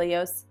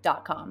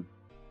teamzealios.com.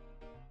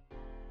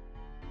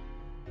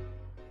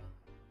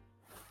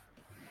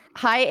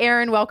 Hi,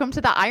 Erin. Welcome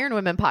to the Iron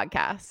Women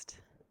podcast.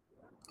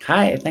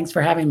 Hi, thanks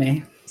for having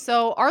me.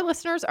 So our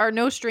listeners are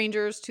no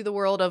strangers to the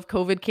world of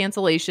COVID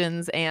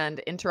cancellations and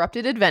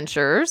interrupted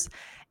adventures.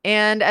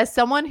 And as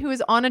someone who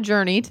is on a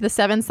journey to the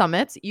 7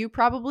 summits, you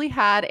probably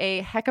had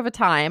a heck of a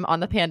time on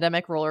the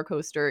pandemic roller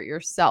coaster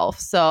yourself.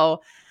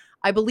 So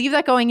I believe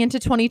that going into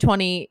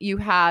 2020, you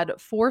had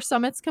 4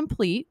 summits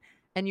complete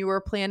and you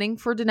were planning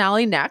for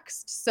Denali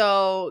next.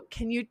 So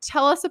can you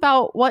tell us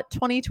about what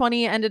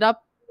 2020 ended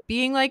up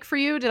being like for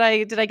you? Did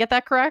I get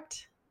that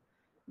correct?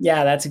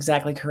 Yeah, that's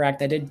exactly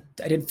correct. I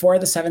did 4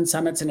 of the 7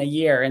 summits in a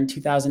year in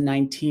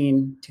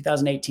 2018,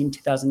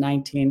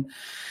 2019.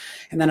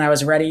 And then I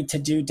was ready to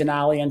do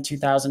Denali in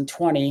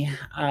 2020.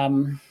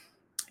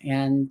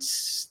 And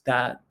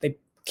they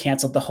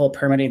canceled the whole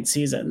permitting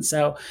season.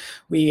 So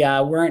we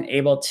weren't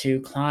able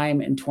to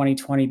climb in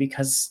 2020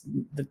 because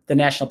the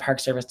National Park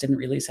Service didn't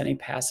release any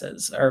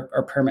passes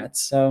or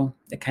permits. So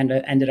it kind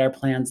of ended our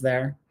plans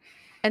there.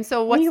 And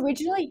so what you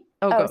originally,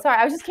 sorry.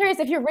 I was just curious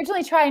if you're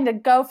originally trying to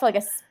go for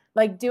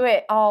do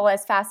it all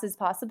as fast as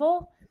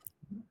possible.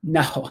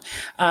 No,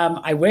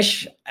 I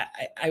wish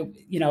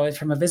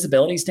from a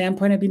visibility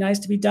standpoint, it'd be nice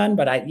to be done,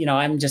 but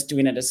I'm just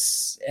doing it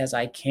as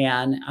I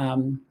can.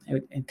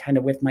 And kind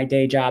of with my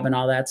day job and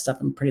all that stuff,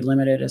 I'm pretty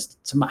limited as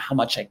to how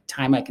much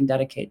time I can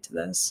dedicate to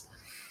this.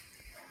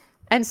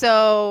 And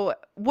so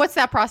what's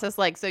that process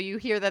like? So you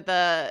hear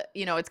that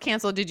it's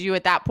canceled. Did you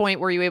at that point,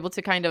 were you able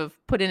to kind of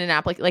put in an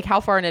application? Like how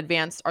far in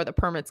advance are the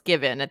permits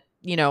given,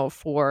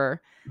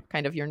 for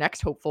kind of your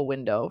next hopeful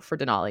window for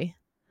Denali?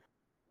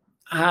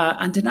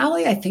 On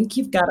Denali, I think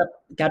you've got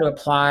to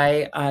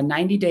apply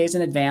 90 days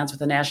in advance with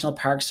the National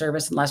Park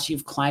Service unless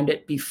you've climbed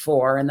it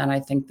before. And then I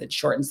think that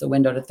shortens the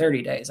window to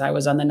 30 days. I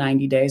was on the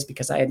 90 days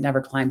because I had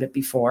never climbed it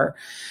before.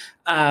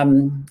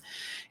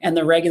 And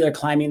the regular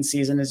climbing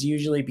season is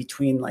usually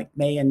between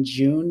May and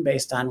June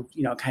based on,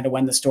 kind of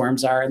when the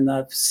storms are in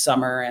the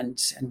summer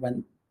and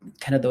when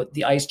kind of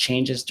the ice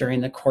changes during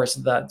the course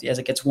of as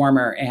it gets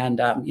warmer and,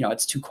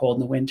 it's too cold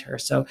in the winter.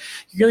 So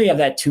you really have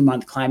that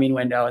 2-month climbing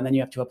window and then you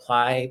have to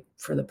apply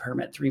for the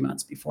permit 3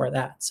 months before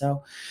that.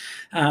 So,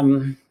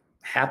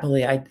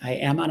 happily, I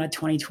am on a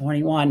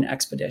 2021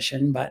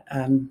 expedition, but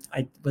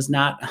I was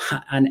not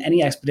on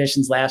any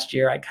expeditions last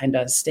year. I kind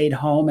of stayed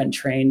home and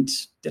trained,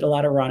 did a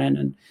lot of running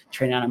and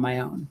training on my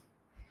own.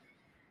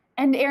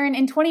 And Erin,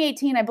 in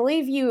 2018, I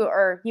believe you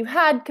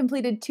had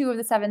completed 2 of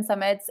the 7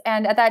 summits.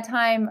 And at that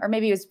time, or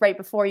maybe it was right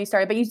before you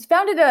started, but you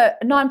founded a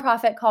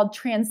nonprofit called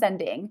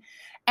Transcending.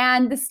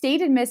 And the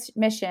stated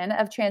mission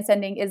of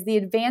Transcending is the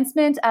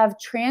advancement of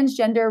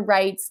transgender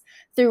rights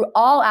through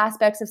all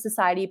aspects of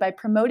society by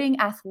promoting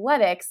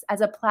athletics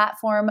as a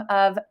platform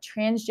of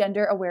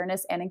transgender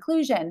awareness and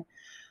inclusion.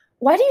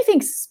 Why do you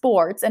think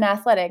sports and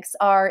athletics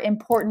are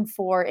important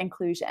for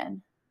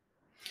inclusion?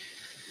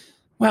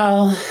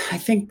 Well, I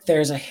think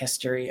there's a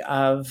history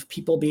of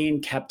people being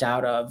kept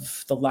out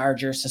of the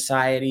larger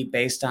society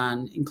based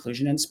on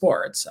inclusion in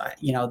sports.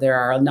 There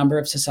are a number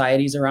of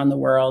societies around the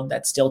world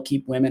that still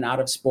keep women out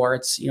of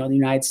sports. In the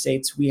United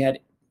States, we had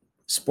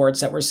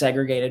sports that were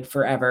segregated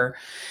forever,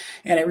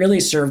 and it really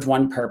served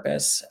one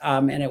purpose,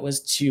 and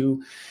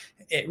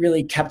it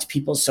really kept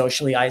people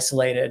socially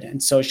isolated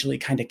and socially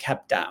kind of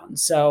kept down.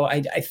 So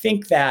I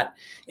think that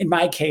in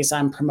my case,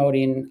 I'm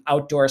promoting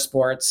outdoor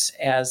sports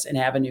as an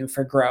avenue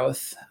for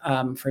growth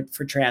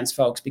for trans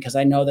folks, because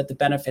I know that the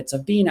benefits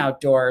of being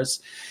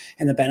outdoors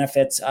and the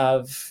benefits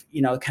of,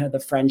 kind of the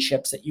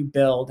friendships that you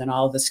build and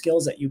all of the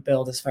skills that you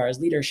build as far as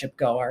leadership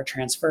go are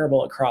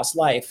transferable across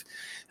life.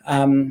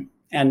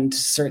 And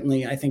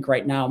certainly, I think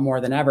right now more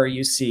than ever,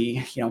 you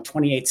see,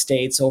 28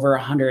 states, over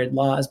 100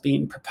 laws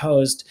being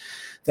proposed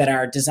that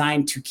are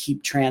designed to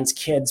keep trans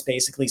kids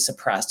basically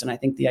suppressed. And I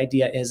think the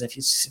idea is if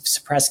you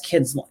suppress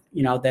kids,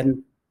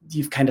 then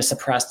you've kind of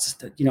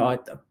suppressed,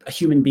 a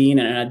human being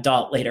and an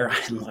adult later on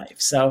in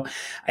life. So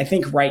I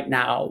think right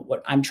now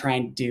what I'm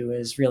trying to do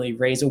is really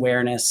raise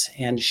awareness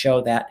and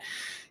show that,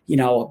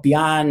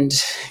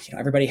 beyond,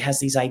 everybody has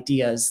these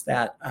ideas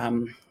that,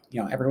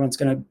 everyone's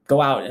going to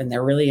go out and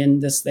they're really in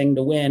this thing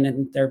to win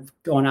and they're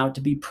going out to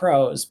be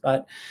pros.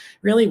 But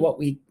really what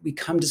we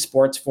come to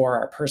sports for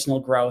are personal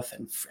growth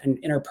and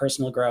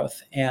interpersonal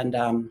growth. And,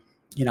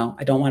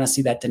 I don't want to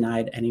see that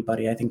denied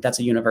anybody. I think that's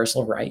a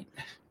universal right.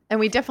 And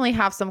we definitely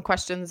have some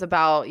questions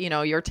about,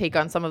 your take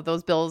on some of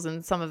those bills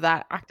and some of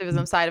that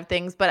activism side of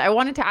things. But I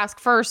wanted to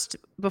ask first,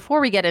 before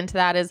we get into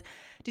that, is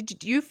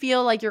did you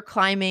feel like your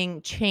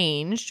climbing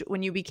changed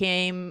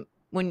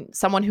when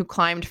someone who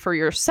climbed for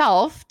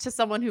yourself to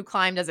someone who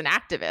climbed as an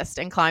activist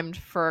and climbed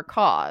for a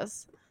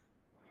cause?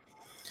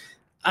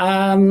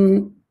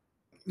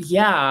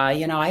 Yeah,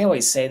 I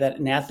always say that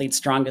an athlete's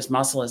strongest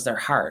muscle is their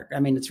heart. I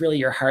mean, it's really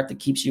your heart that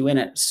keeps you in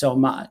it so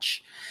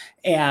much.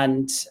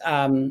 And,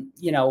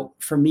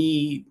 for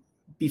me,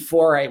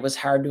 before it was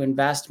hard to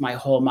invest my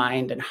whole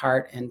mind and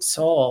heart and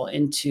soul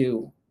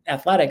into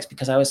athletics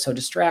because I was so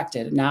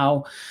distracted.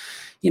 Now,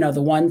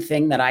 the one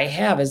thing that I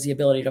have is the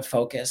ability to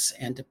focus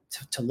and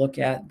to look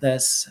at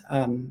this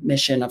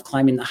mission of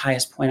climbing the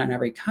highest point on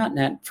every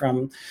continent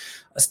from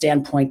a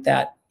standpoint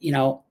that,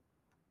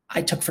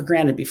 I took for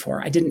granted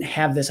before. I didn't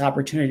have this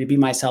opportunity to be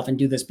myself and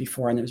do this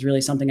before. And it was really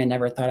something I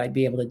never thought I'd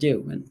be able to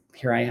do. And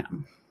here I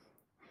am.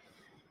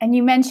 And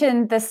you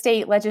mentioned the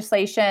state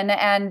legislation.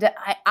 And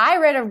I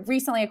read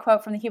recently a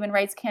quote from the Human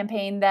Rights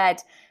Campaign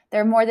that there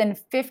are more than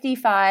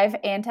 55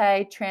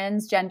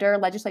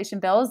 anti-transgender legislation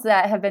bills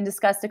that have been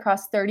discussed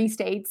across 30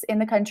 states in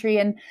the country.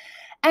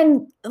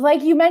 And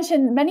like you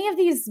mentioned, many of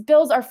these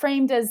bills are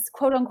framed as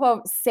quote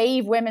unquote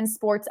Save Women's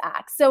Sports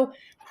Acts. So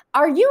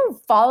are you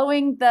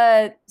following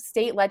the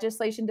state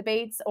legislation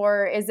debates,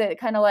 or is it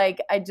kind of like,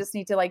 I just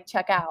need to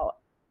check out?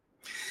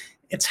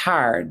 It's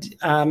hard.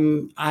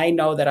 I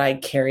know that I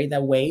carry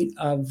the weight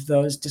of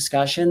those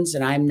discussions,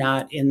 and I'm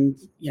not in,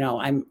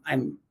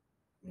 I'm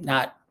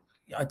not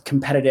a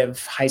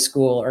competitive high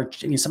school or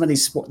some of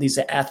these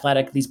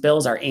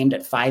bills are aimed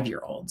at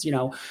 5-year-olds.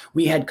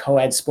 We had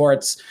co-ed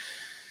sports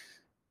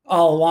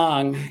all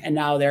along, and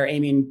now they're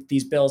aiming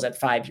these bills at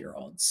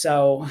 5-year-olds.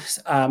 So,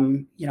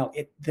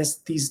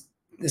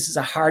 this is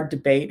a hard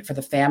debate for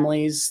the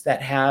families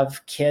that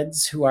have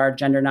kids who are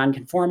gender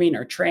nonconforming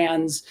or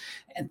trans.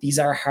 And these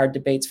are hard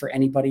debates for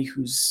anybody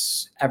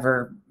who's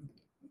ever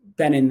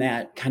been in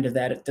that kind of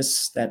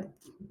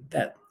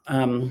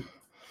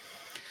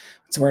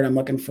what's the word I'm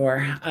looking for?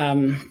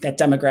 That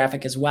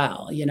demographic as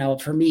well.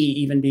 For me,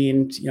 even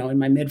being, in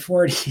my mid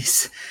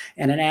 40s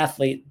and an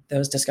athlete,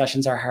 those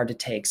discussions are hard to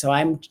take. So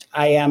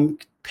I am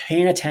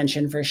paying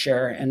attention for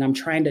sure. And I'm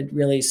trying to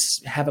really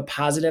have a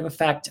positive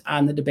effect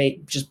on the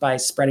debate just by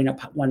spreading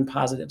up one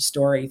positive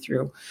story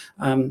through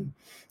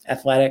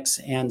athletics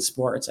and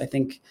sports. I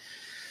think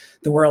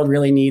the world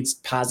really needs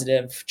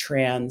positive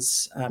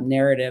trans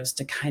narratives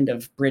to kind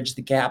of bridge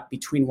the gap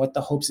between what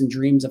the hopes and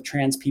dreams of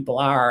trans people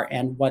are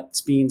and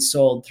what's being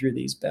sold through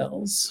these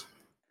bills.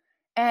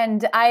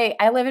 And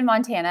I live in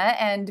Montana,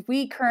 and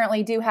we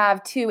currently do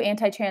have 2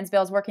 anti-trans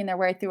bills working their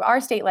way through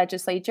our state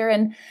legislature.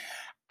 And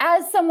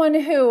as someone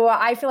who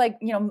I feel like,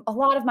 a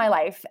lot of my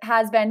life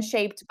has been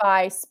shaped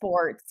by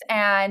sports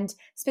and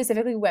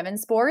specifically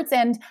women's sports.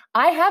 And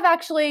I have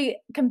actually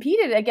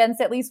competed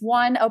against at least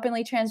one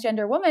openly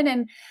transgender woman.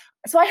 And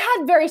so I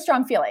had very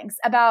strong feelings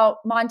about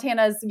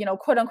Montana's,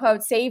 quote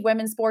unquote, Save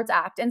Women's Sports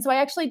Act. And so I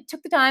actually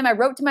took the time, I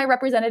wrote to my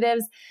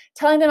representatives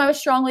telling them I was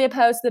strongly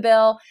opposed to the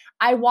bill.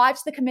 I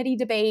watched the committee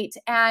debate,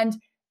 and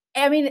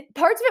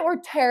parts of it were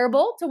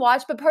terrible to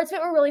watch, but parts of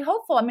it were really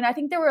hopeful. I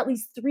think there were at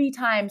least 3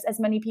 times as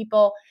many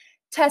people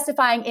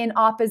testifying in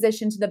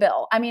opposition to the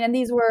bill. And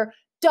these were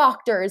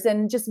doctors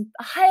and just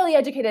highly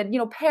educated,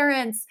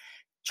 parents,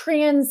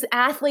 trans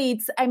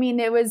athletes. I mean,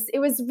 it was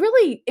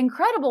really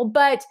incredible.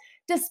 But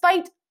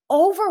despite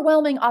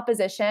overwhelming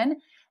opposition,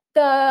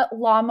 the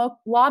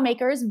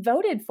lawmakers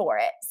voted for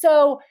it.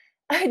 So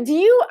do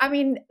you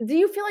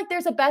feel like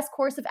there's a best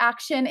course of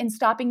action in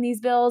stopping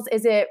these bills?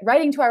 Is it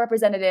writing to our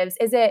representatives?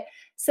 Is it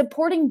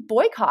supporting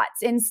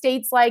boycotts in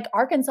states like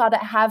Arkansas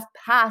that have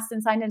passed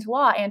and signed into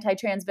law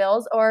anti-trans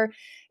bills? Or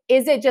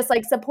is it just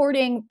like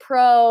supporting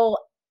pro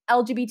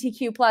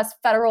LGBTQ plus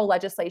federal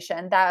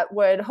legislation that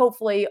would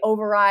hopefully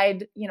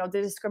override,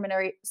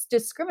 the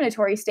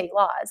discriminatory state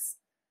laws?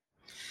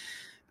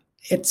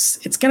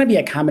 It's going to be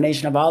a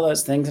combination of all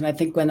those things. And I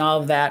think when all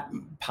of that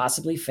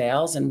possibly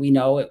fails, and we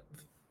know it,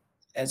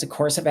 as a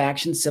course of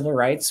action, civil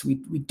rights, we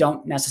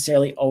don't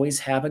necessarily always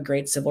have a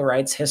great civil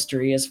rights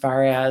history as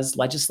far as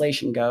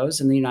legislation goes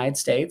in the United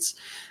States.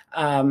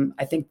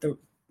 I think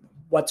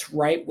what's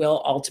right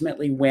will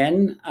ultimately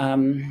win. I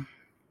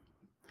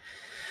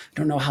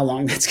don't know how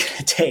long that's going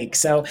to take.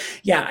 So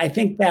yeah, I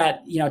think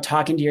that,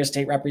 talking to your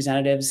state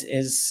representatives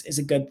is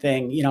a good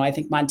thing. I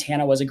think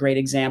Montana was a great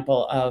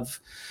example of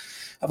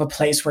a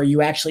place where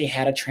you actually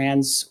had a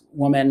trans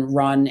woman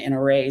run in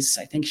a race.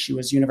 I think she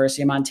was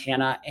University of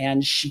Montana,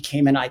 and she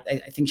came in, I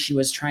think she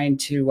was trying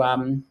to,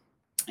 and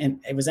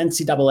it was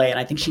NCAA, and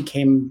I think she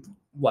came,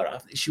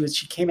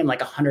 she came in like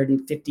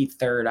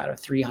 153rd out of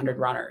 300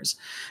 runners.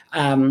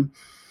 And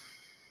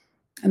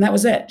that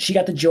was it. She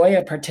got the joy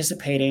of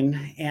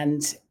participating,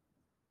 and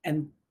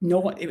no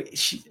one,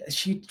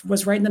 she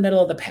was right in the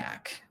middle of the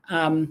pack.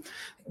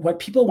 What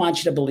people want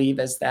you to believe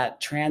is that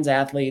trans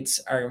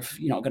athletes are,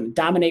 going to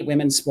dominate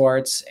women's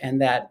sports,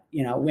 and that,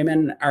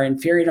 women are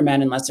inferior to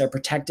men unless they're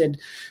protected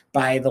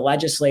by the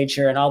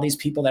legislature and all these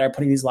people that are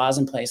putting these laws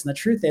in place. And the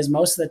truth is,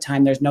 most of the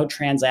time, there's no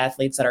trans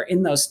athletes that are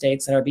in those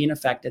states that are being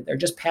affected. They're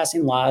just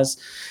passing laws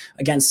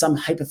against some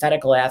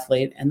hypothetical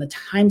athlete. And the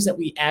times that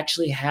we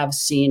actually have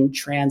seen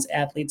trans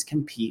athletes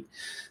compete,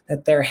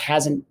 that there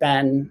hasn't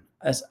been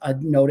a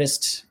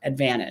noticed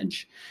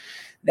advantage.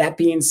 That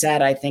being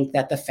said, I think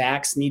that the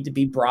facts need to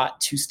be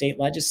brought to state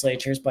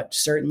legislatures, but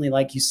certainly,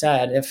 like you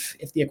said, if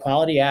the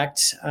Equality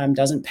Act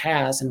doesn't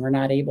pass and we're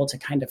not able to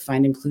kind of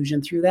find inclusion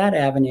through that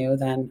avenue,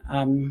 then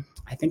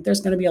I think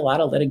there's going to be a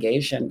lot of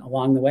litigation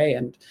along the way.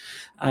 And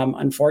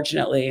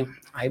unfortunately,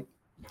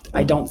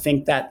 I don't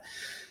think that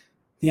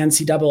the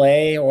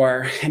NCAA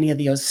or any of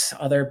those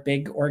other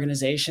big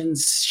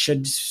organizations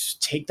should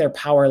take their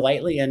power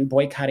lightly in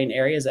boycotting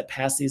areas that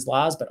pass these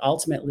laws. But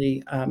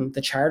ultimately, the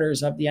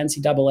charters of the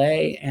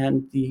NCAA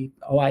and the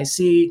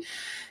OIC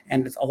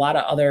and a lot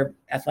of other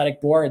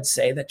athletic boards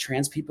say that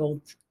trans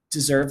people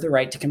deserve the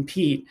right to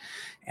compete.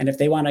 And if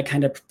they want to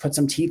kind of put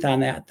some teeth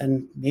on that,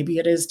 then maybe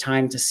it is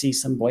time to see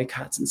some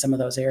boycotts in some of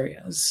those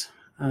areas.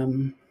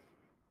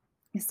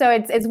 So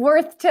it's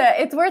worth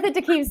it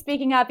to keep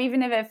speaking up,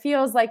 even if it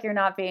feels like you're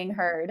not being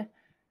heard.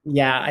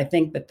 Yeah, I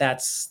think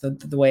that's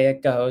the way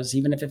it goes.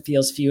 Even if it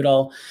feels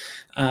futile,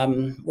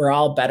 we're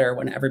all better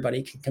when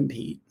everybody can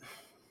compete.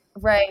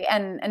 Right.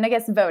 And I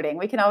guess voting,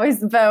 we can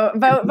always vote.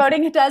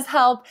 Voting does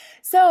help.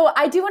 So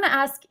I do want to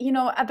ask,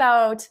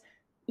 about,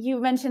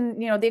 you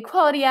mentioned, the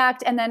Equality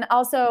Act, and then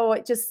also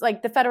just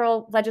like the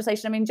federal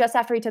legislation. I mean, just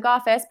after he took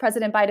office,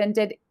 President Biden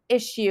did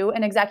issue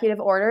an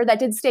executive order that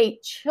did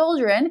state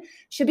children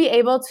should be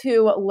able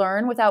to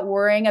learn without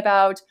worrying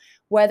about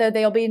whether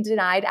they'll be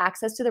denied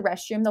access to the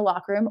restroom, the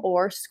locker room,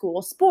 or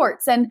school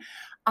sports. And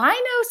I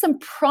know some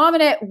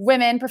prominent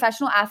women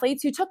professional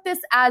athletes who took this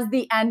as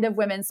the end of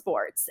women's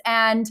sports.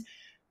 And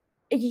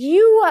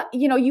you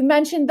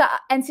mentioned the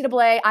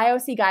NCAA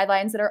IOC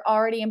guidelines that are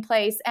already in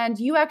place, and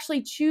you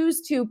actually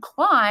choose to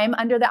climb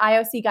under the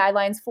IOC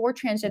guidelines for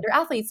transgender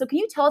athletes. So can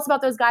you tell us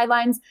about those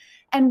guidelines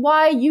and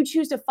why you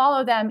choose to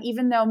follow them,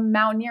 even though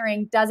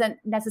mountaineering doesn't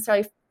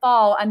necessarily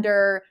fall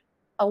under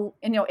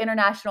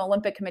International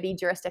Olympic Committee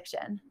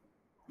jurisdiction?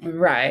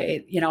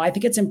 Right. I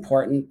think it's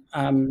important.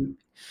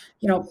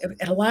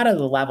 At a lot of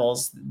the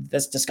levels,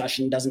 this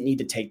discussion doesn't need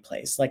to take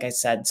place. Like I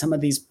said, some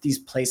of these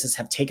places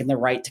have taken the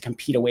right to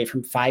compete away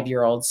from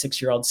 5-year-olds,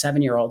 6-year-olds,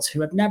 7-year-olds who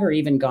have never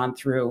even gone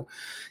through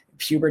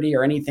puberty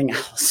or anything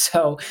else.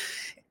 So,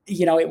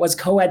 it was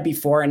co-ed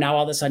before, and now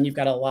all of a sudden you've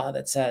got a law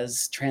that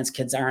says trans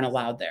kids aren't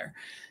allowed there.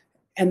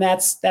 And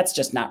that's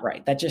just not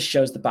right. That just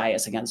shows the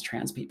bias against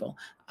trans people.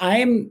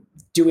 I'm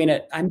doing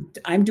it.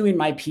 I'm doing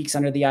my peaks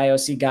under the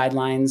IOC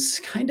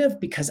guidelines kind of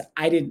because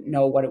I didn't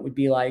know what it would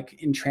be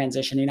like in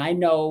transitioning. I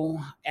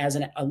know as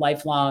a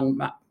lifelong,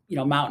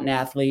 mountain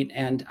athlete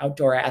and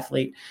outdoor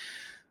athlete,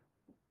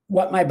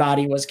 what my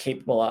body was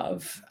capable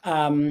of.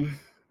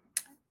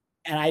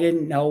 And I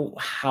didn't know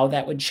how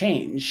that would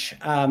change.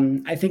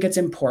 I think it's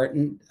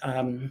important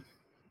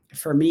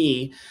for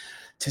me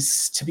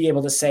to be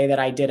able to say that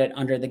I did it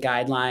under the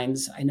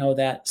guidelines. I know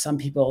that some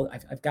people,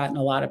 I've gotten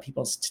a lot of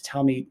people to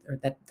tell me, or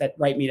that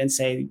write me and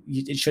say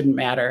it shouldn't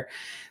matter.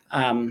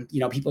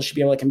 People should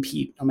be able to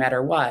compete no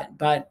matter what.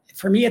 But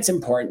for me, it's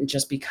important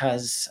just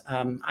because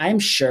I'm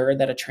sure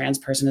that a trans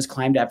person has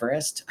climbed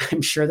Everest.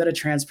 I'm sure that a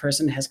trans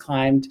person has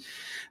climbed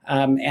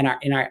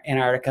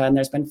Antarctica, and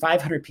there's been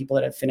 500 people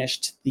that have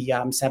finished the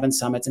 7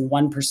 summits, and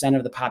 1%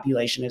 of the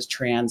population is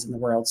trans in the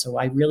world. So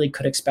I really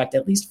could expect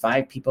at least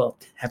 5 people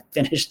have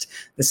finished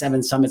the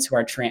 7 summits who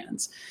are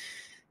trans.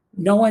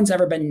 No one's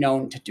ever been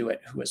known to do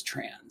it who is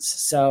trans.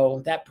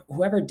 So that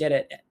whoever did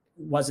it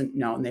wasn't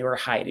known. They were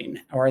hiding,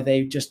 or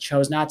they just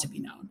chose not to be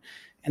known.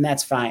 And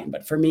that's fine.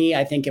 But for me,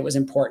 I think it was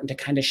important to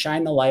kind of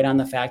shine the light on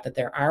the fact that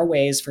there are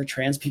ways for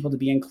trans people to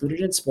be included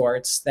in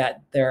sports,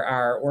 that there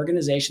are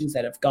organizations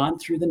that have gone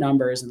through the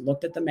numbers and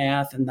looked at the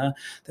math and the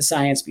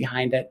science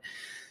behind it,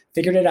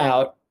 figured it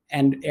out,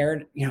 and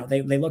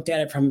they looked at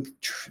it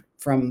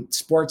from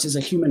sports as a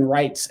human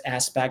rights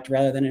aspect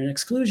rather than an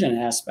exclusion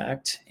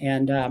aspect.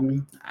 And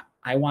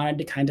I wanted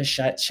to kind of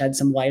shed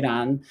some light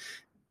on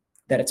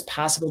that it's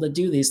possible to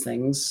do these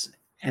things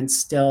and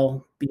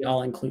still be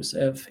all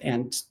inclusive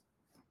and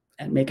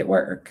make it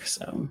work.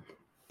 So,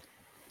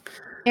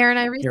 Erin,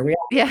 I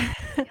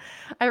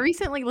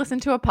recently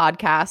listened to a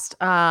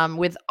podcast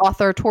with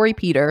author Tori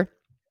Peter,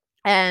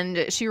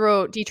 and she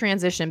wrote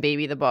Detransition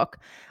Baby, the book.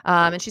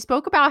 And she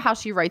spoke about how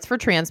she writes for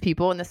trans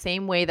people in the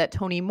same way that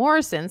Toni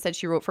Morrison said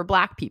she wrote for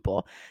Black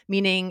people,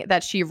 meaning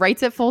that she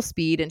writes at full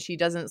speed and she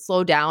doesn't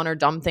slow down or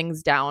dumb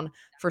things down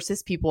for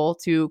cis people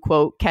to,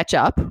 quote, catch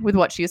up with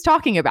what she is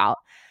talking about.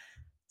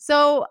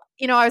 So,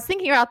 I was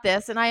thinking about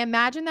this, and I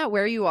imagine that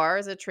where you are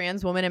as a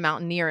trans woman in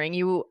mountaineering,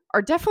 you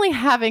are definitely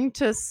having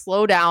to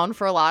slow down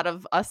for a lot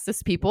of us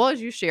cis people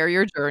as you share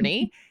your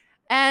journey.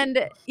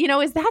 And,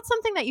 is that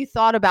something that you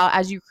thought about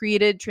as you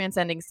created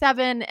Transcending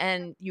 7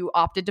 and you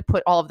opted to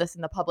put all of this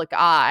in the public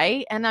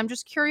eye? And I'm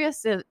just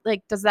curious,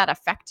 does that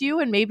affect you?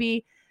 And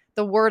maybe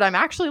the word I'm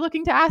actually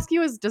looking to ask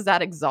you is, does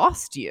that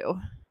exhaust you?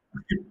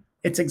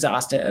 It's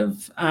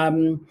exhaustive.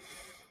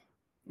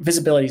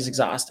 Visibility is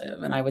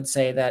exhaustive. And I would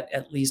say that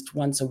at least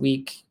once a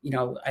week,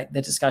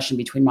 the discussion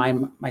between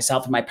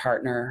myself and my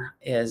partner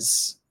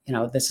is,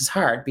 this is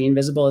hard. Being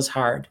visible is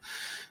hard.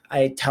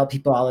 I tell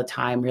people all the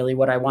time, really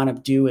what I want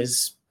to do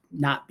is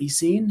not be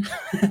seen.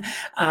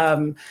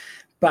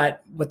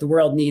 But what the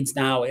world needs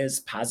now is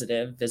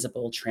positive,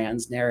 visible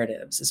trans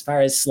narratives. As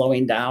far as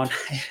slowing down,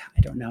 I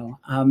don't know.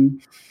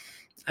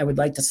 I would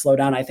like to slow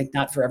down. I think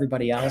not for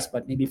everybody else,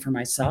 but maybe for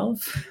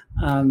myself.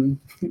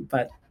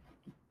 But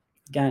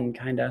again,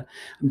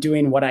 I'm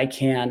doing what I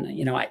can.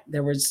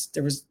 There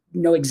was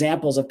no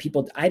examples of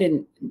people.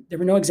 There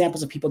were no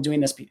examples of people doing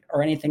this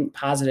or anything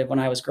positive when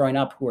I was growing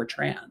up who were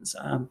trans.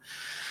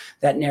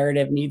 That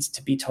narrative needs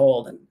to be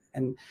told.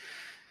 And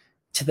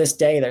to this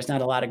day, there's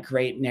not a lot of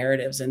great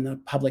narratives in the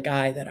public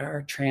eye that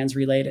are trans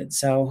related.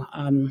 So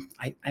I'm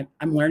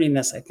learning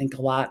this, I think,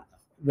 a lot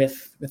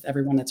with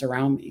everyone that's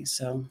around me.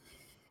 So.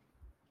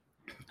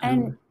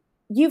 And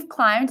you've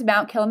climbed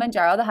Mount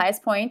Kilimanjaro, the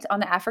highest point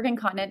on the African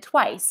continent,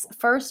 twice.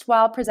 First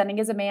while presenting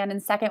as a man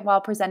and second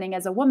while presenting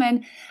as a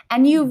woman.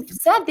 And you've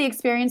said the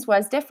experience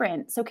was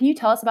different. So can you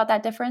tell us about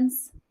that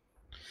difference?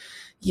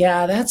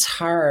 Yeah, that's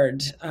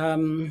hard.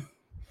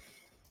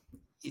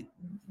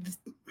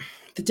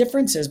 The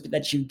difference is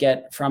that you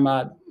get from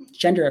a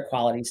gender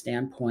equality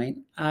standpoint.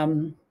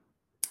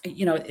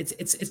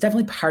 It's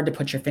definitely hard to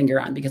put your finger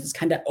on because it's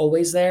kind of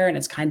always there, and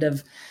it's kind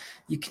of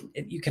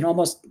you can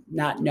almost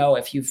not know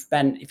if you've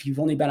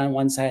only been on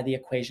one side of the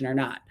equation or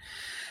not.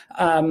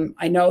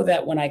 I know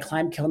that when I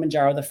climbed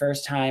Kilimanjaro the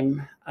first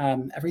time,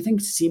 everything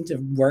seemed to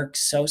work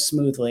so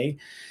smoothly.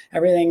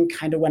 Everything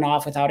kind of went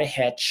off without a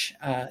hitch.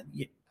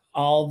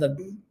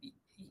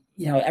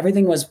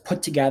 Everything was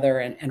put together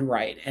and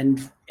right.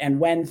 And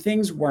when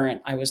things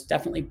weren't, I was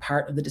definitely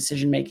part of the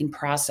decision-making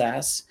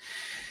process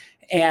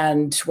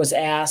and was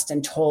asked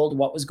and told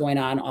what was going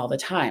on all the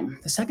time.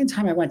 The second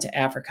time I went to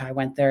Africa, I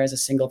went there as a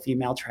single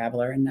female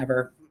traveler and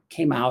never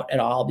came out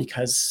at all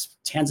because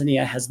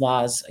Tanzania has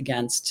laws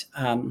against,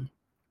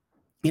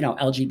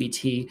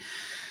 LGBT,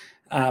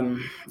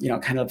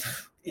 kind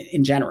of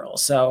in general.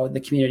 So the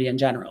community in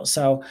general.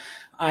 So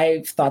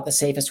I thought the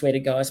safest way to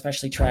go,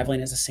 especially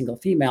traveling as a single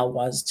female,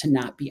 was to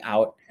not be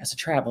out as a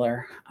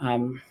traveler.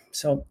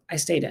 So I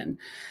stayed in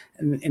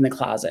the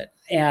closet,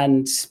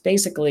 and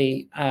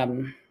basically,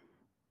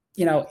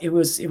 it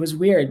was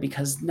weird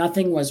because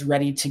nothing was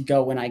ready to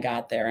go when I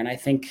got there. And I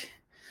think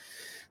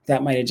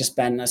that might've just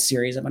been a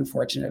series of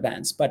unfortunate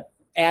events. But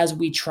as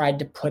we tried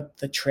to put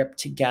the trip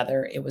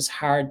together, it was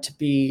hard to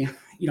be,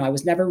 I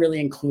was never really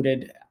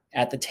included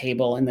at the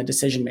table in the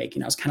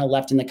decision-making. I was kind of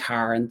left in the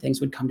car and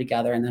things would come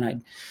together and then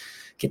I'd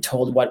get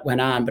told what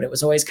went on, but it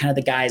was always kind of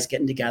the guys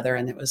getting together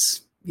and it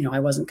was, I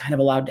wasn't kind of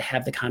allowed to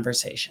have the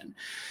conversation.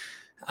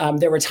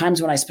 There were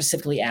times when I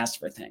specifically asked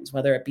for things,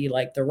 whether it be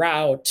like the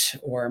route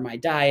or my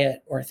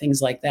diet or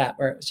things like that,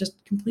 where it was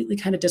just completely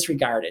kind of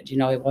disregarded.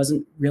 It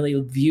wasn't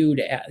really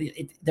viewed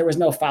there was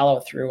no follow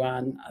through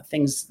on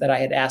things that I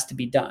had asked to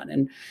be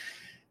done.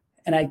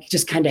 And I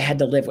just kind of had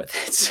to live with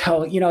it.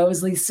 So, it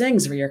was these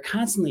things where you're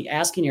constantly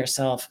asking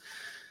yourself,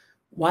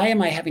 why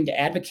am I having to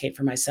advocate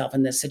for myself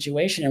in this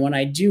situation? And when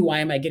I do, why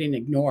am I getting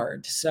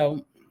ignored?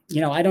 So,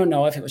 I don't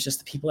know if it was just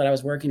the people that I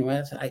was working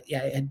with. I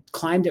had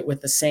climbed it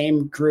with the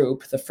same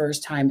group the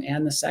first time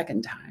and the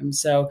second time.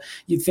 So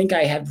you'd think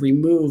I had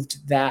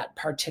removed that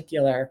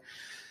particular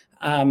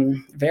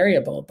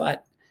variable,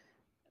 but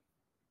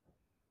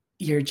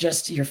you're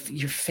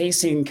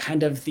facing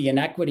kind of the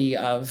inequity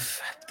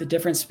of the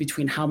difference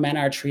between how men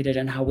are treated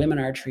and how women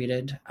are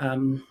treated,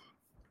 in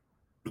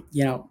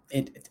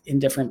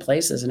different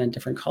places and in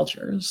different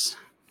cultures.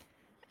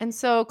 And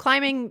so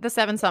climbing the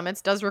 7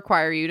 summits does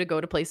require you to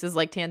go to places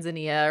like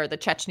Tanzania or the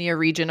Chechnya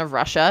region of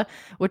Russia,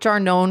 which are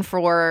known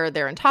for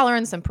their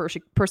intolerance and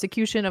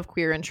persecution of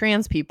queer and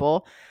trans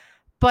people.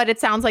 But it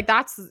sounds like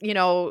that's,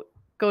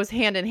 goes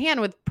hand in hand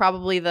with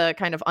probably the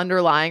kind of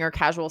underlying or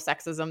casual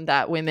sexism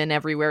that women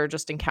everywhere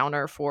just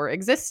encounter for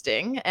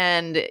existing,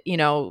 and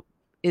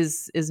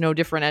is no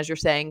different, as you're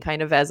saying,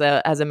 kind of as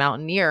a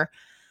mountaineer.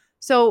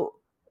 So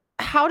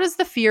how does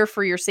the fear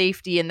for your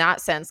safety in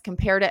that sense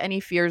compare to any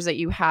fears that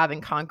you have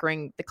in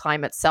conquering the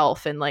climb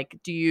itself? And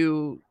do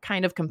you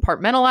kind of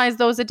compartmentalize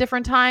those at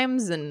different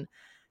times? And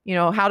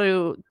how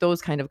do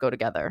those kind of go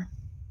together?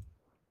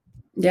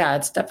 Yeah,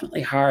 it's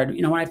definitely hard.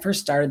 When I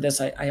first started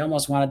this, I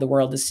almost wanted the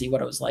world to see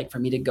what it was like for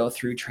me to go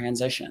through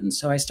transition.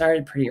 So I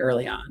started pretty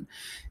early on,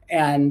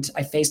 and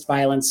I faced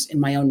violence in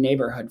my own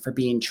neighborhood for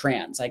being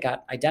trans. I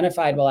got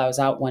identified while I was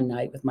out one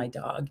night with my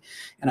dog,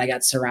 and I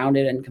got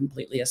surrounded and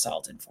completely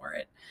assaulted for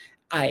it.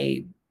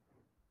 I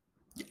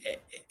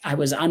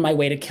was on my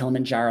way to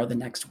Kilimanjaro the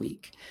next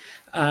week.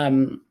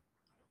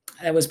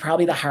 That was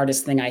probably the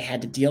hardest thing I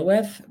had to deal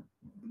with.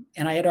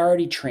 And I had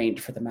already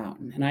trained for the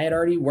mountain, and I had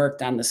already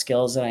worked on the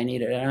skills that I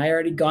needed. And I had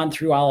already gone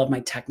through all of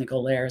my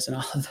technical layers and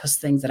all of those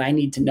things that I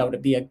need to know to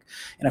be an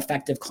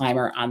effective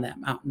climber on that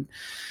mountain.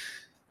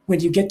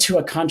 When you get to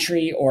a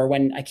country, or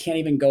when I can't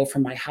even go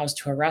from my house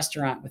to a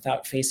restaurant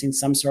without facing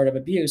some sort of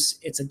abuse,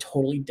 it's a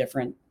totally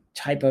different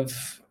type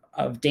of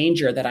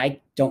danger that I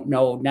don't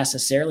know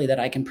necessarily that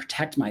I can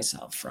protect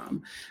myself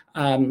from.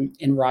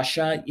 In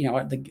Russia,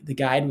 the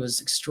guide was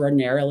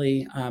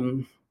extraordinarily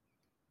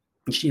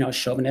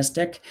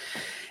chauvinistic,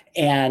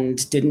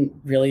 and didn't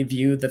really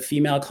view the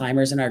female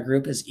climbers in our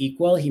group as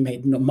equal. He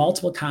made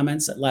multiple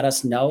comments that let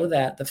us know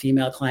that the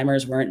female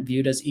climbers weren't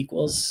viewed as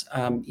equals,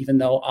 even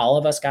though all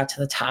of us got to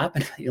the top,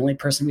 and the only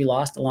person we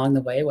lost along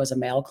the way was a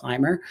male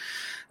climber.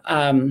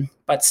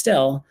 But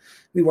still,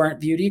 we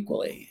weren't viewed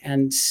equally.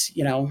 And,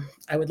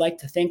 I would like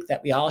to think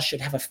that we all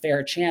should have a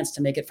fair chance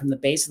to make it from the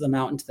base of the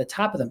mountain to the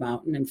top of the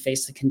mountain and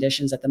face the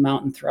conditions that the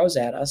mountain throws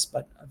at us.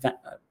 But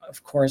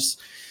of course,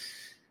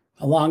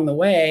 along the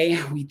way,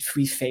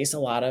 we face a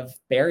lot of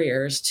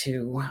barriers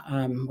to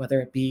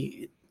whether it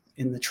be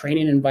in the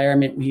training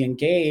environment we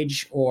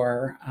engage,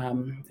 or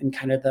in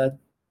kind of the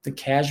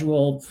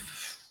casual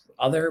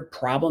other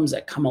problems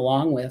that come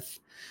along with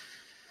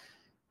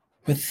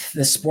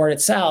the sport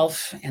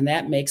itself, and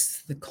that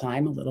makes the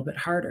climb a little bit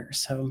harder.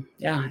 So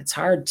yeah, it's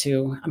hard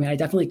I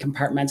definitely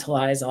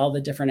compartmentalize all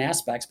the different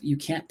aspects, but you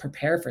can't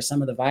prepare for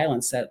some of the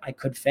violence that I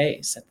could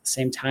face. At the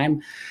same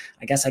time,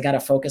 I guess I got to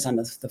focus on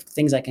the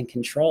things I can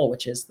control,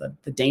 which is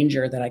the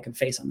danger that I could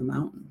face on the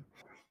mountain.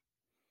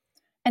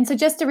 And so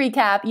just to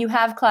recap, you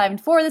have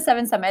climbed 4 of the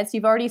 7 summits.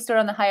 You've already stood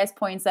on the highest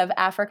points of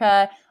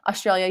Africa,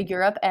 Australia,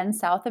 Europe, and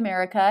South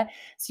America.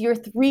 So your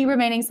 3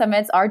 remaining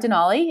summits are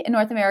Denali in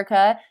North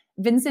America,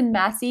 Vinson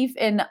Massif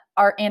in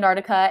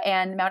Antarctica,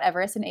 and Mount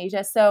Everest in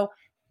Asia. So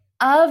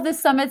of the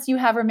summits you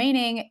have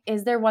remaining,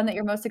 is there one that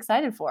you're most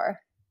excited for?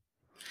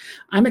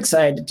 I'm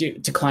excited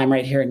to climb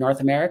right here in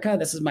North America.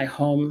 This is my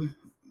home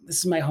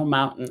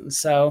mountain.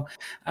 So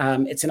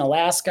it's in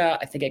Alaska.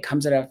 I think it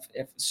comes at a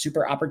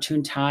super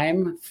opportune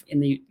time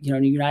in the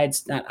United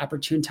States, not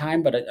opportune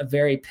time, but a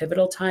very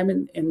pivotal time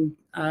in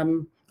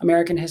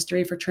American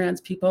history for trans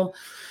people.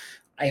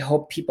 I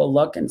hope people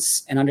look and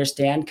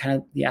understand kind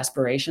of the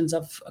aspirations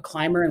of a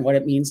climber and what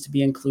it means to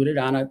be included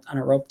on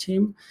a rope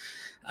team.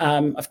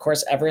 Of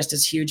course, Everest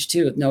is huge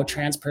too. No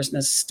trans person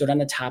has stood on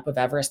the top of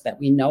Everest that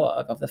we know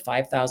of the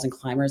 5,000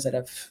 climbers that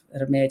have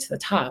made it to the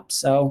top.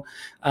 So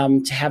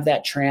to have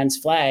that trans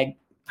flag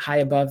high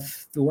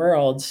above the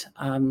world,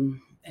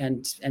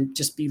 and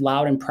just be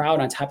loud and proud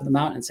on top of the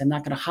mountain and say, I'm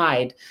not going to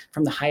hide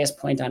from the highest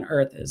point on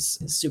earth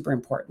is super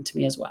important to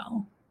me as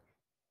well.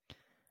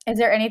 Is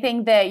there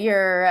anything that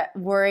you're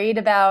worried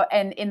about,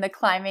 and in the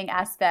climbing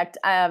aspect?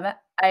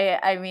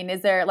 I mean,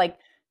 is there like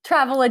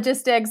travel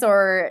logistics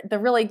or the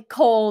really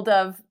cold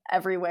of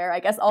everywhere? I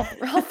guess all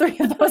 3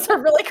 of those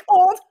are really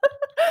cold.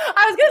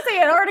 I was going to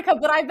say Antarctica,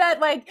 but I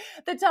bet like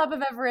the top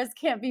of Everest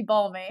can't be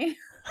balmy.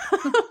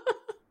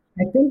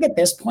 I think at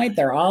this point,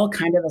 they're all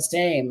kind of the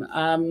same.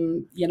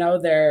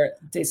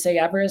 They say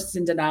Everest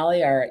and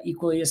Denali are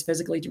equally as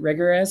physically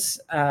rigorous.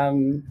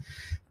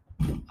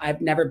 I've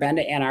never been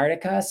to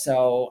Antarctica,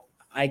 so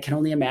I can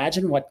only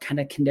imagine what kind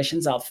of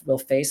conditions we'll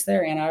face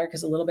there. Antarctica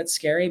is a little bit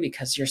scary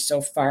because you're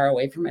so far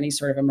away from any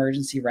sort of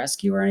emergency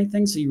rescue or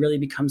anything. So you really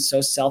become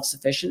so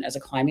self-sufficient as a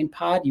climbing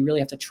pod. You really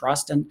have to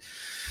trust and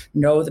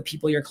know the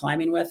people you're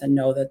climbing with, and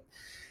know that,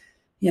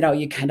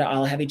 you kind of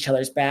all have each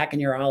other's back,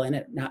 and you're all in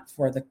it, not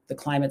for the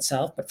climb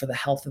itself, but for the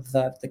health of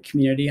the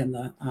community and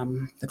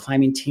the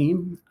climbing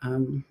team.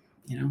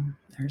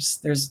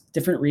 There's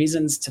different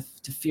reasons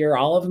to fear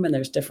all of them, and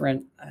there's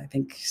different, I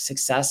think,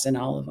 success in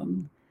all of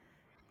them.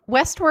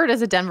 Westward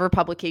is a Denver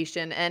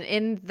publication, and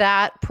in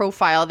that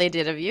profile they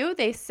did of you,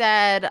 they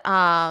said,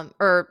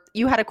 or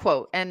you had a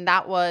quote, and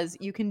that was,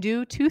 "You can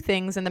do two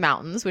things in the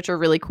mountains, which are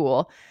really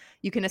cool.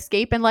 You can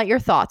escape and let your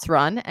thoughts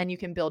run, and you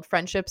can build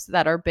friendships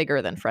that are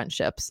bigger than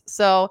friendships."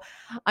 So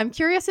I'm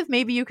curious if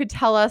maybe you could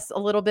tell us a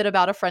little bit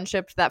about a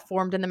friendship that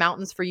formed in the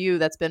mountains for you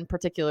that's been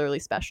particularly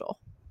special.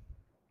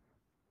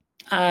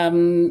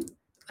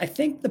 I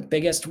think the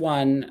biggest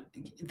one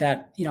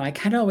that, I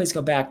kind of always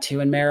go back to,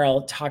 and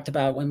Meryl talked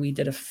about when we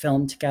did a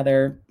film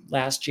together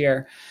last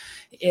year,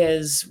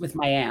 is with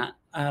my aunt.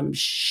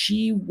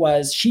 She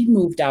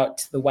moved out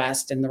to the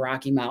West in the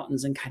Rocky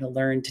Mountains and kind of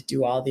learned to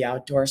do all the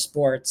outdoor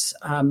sports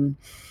in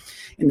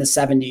the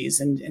 70s.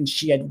 And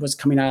she was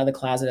coming out of the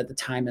closet at the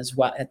time as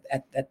well,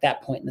 at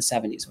that point in the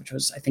 70s, which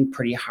was, I think,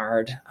 pretty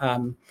hard,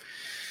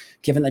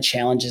 given the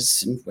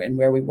challenges and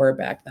where we were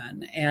back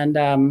then. And,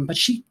 but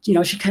she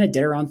kind of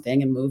did her own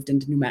thing and moved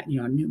into New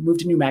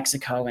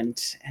Mexico and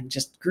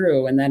just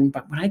grew. And then,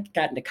 but when I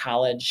got into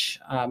college,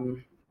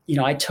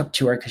 I took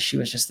to her because she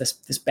was just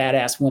this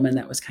badass woman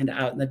that was kind of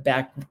out in the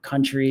back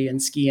country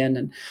and skiing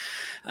and,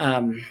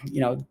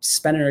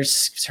 spending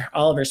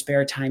all of her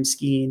spare time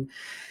skiing.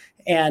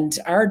 And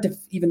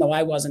even though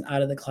I wasn't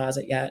out of the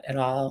closet yet at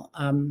all,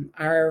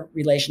 our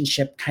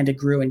relationship kind of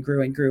grew and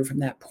grew and grew from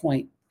that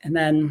point. And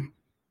then,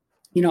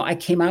 I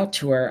came out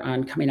to her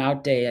on coming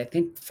out day, I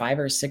think 5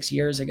 or 6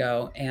 years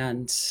ago.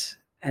 And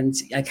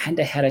I kind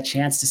of had a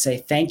chance to say,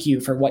 thank you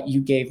for what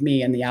you gave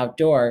me in the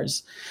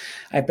outdoors.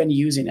 I've been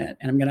using it,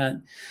 and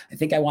I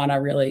think I want to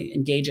really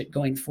engage it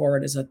going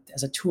forward as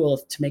a tool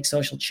to make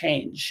social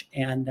change.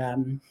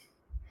 And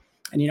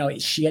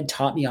she had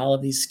taught me all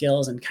of these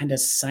skills and kind of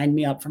signed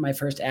me up for my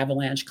first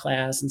avalanche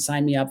class and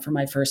signed me up for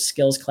my first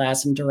skills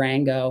class in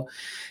Durango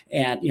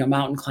and,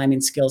 mountain climbing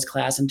skills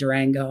class in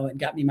Durango, and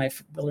got me my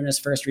wilderness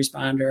first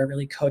responder,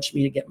 really coached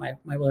me to get my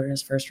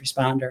wilderness first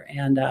responder.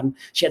 And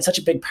she had such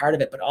a big part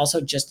of it, but also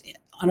just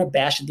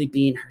unabashedly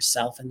being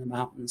herself in the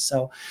mountains.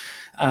 So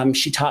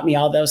she taught me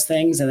all those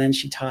things, and then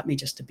she taught me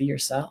just to be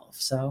yourself.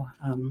 So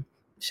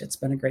it's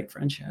been a great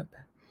friendship.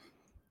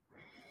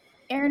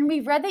 Erin,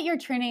 we've read that your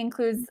training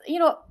includes,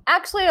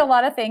 actually a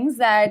lot of things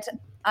that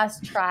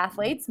us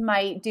triathletes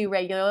might do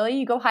regularly.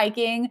 You go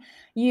hiking,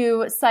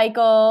 you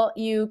cycle,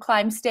 you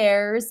climb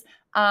stairs.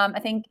 I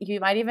think you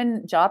might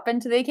even jump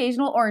into the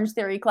occasional Orange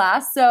Theory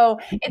class. So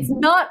it's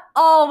not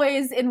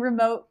always in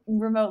remote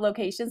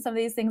locations. Some of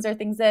these things are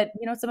things that,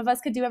 some of us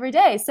could do every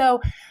day.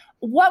 So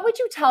what would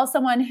you tell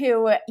someone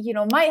who,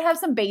 might have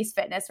some base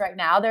fitness right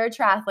now? They're a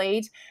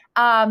triathlete.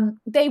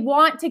 They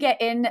want to get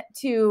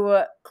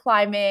into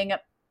climbing,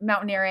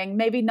 mountaineering,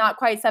 maybe not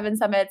quite 7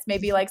 summits,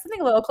 maybe like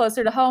something a little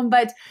closer to home,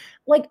 but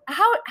like,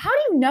 how do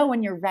you know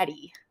when you're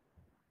ready?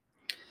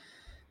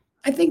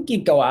 I think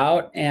you go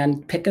out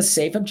and pick a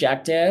safe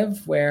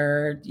objective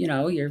where,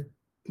 you're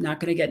not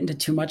going to get into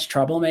too much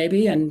trouble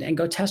maybe, and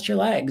go test your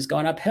legs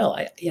going uphill.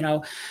 I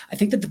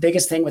think that the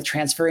biggest thing with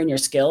transferring your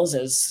skills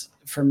is,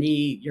 for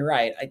me, you're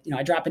right.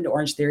 I drop into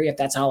Orange Theory if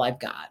that's all I've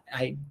got.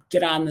 I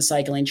get on the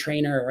cycling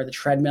trainer or the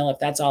treadmill if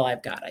that's all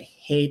I've got. I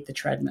hate the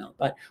treadmill,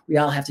 but we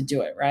all have to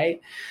do it,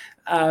 right?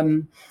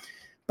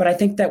 But I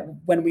think that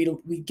when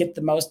we get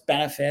the most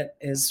benefit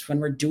is when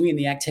we're doing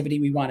the activity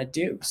we want to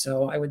do.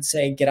 So I would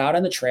say get out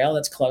on the trail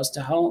that's close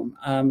to home.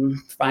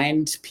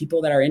 Find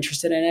people that are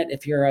interested in it.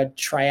 If you're a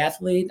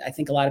triathlete, I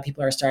think a lot of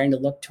people are starting to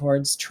look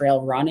towards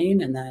trail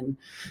running, and then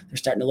they're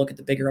starting to look at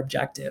the bigger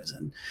objectives.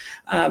 And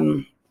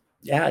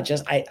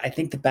I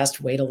think the best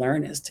way to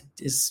learn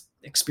is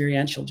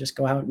experiential. Just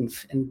go out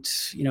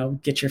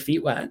and get your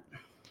feet wet.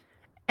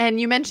 And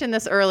you mentioned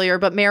this earlier,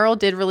 but Meryl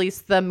did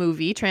release the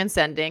movie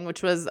Transcending,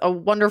 which was a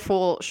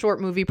wonderful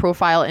short movie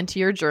profile into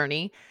your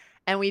journey.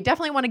 And we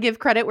definitely want to give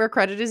credit where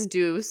credit is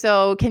due.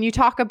 So can you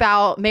talk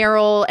about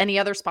Meryl, any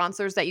other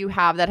sponsors that you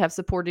have that have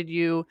supported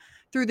you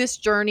through this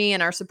journey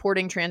and are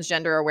supporting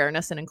transgender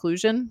awareness and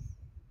inclusion?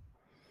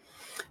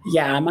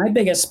 Yeah, my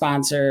biggest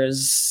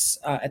sponsors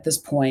at this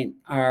point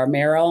are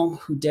Meryl,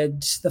 who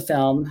did the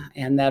film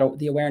and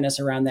the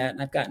awareness around that.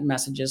 And I've gotten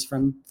messages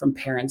from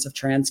parents of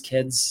trans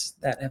kids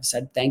that have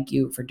said, thank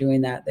you for doing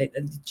that.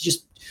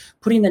 Just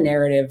putting the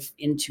narrative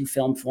into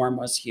film form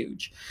was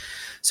huge.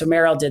 So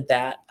Meryl did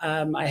that.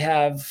 I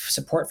have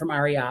support from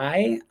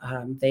REI.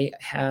 They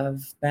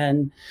have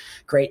been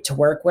great to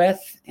work with,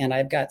 and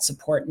I've got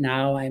support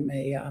now. I'm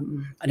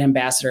an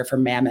ambassador for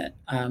Mammoth,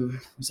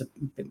 who's a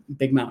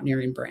big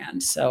mountaineering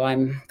brand. So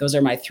those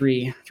are my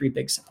three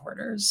big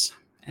supporters.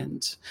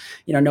 And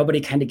nobody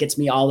kind of gets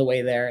me all the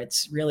way there.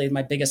 It's really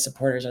my biggest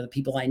supporters are the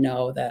people I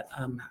know that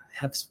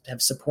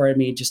have supported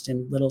me just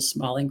in little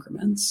small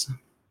increments.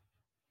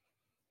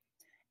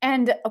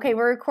 And okay,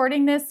 we're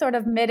recording this sort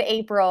of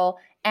mid-April,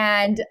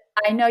 and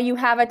I know you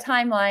have a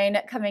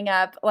timeline coming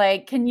up.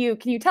 Like, can you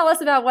tell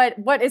us about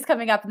what is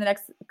coming up in the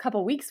next couple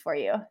of weeks for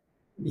you?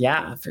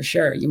 Yeah, for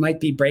sure. You might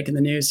be breaking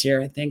the news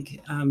here. I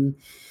think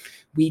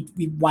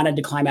we wanted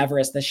to climb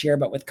Everest this year,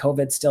 but with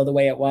COVID still the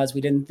way it was,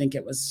 we didn't think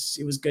it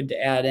was good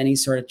to add any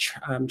sort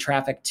of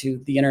traffic to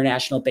the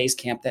international base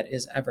camp that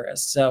is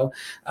Everest. So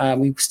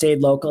we stayed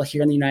local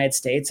here in the United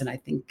States, and I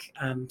think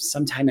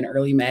sometime in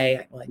early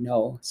May,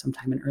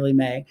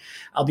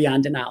 I'll be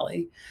on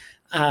Denali.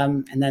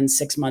 And then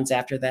 6 months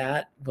after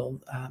that,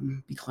 we'll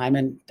be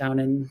climbing down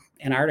in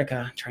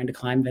Antarctica, trying to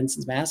climb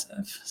Vincent's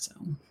Massif. So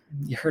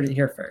you heard it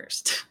here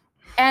first.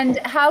 And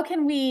how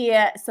can we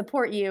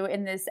support you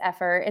in this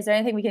effort? Is there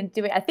anything we can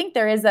do? I think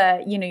there is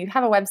you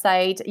have a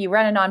website, you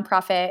run a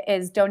nonprofit.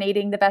 Is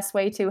donating the best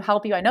way to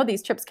help you? I know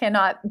these trips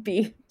cannot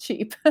be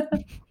cheap.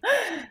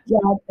 Yeah,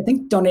 I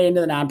think donating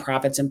to the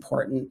nonprofit's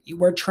important.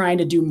 We're trying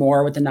to do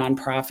more with the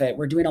nonprofit.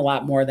 We're doing a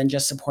lot more than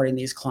just supporting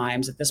these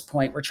climbs. At this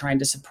point, we're trying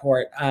to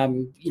support,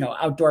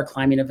 outdoor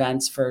climbing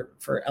events for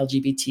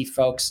LGBT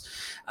folks.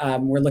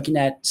 We're looking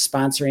at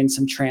sponsoring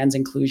some trans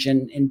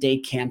inclusion in day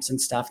camps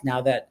and stuff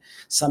now that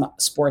some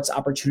sports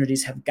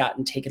opportunities have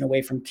gotten taken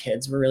away from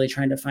kids. We're really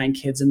trying to find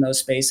kids in those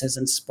spaces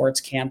and sports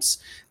camps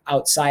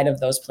outside of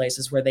those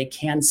places where they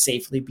can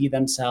safely be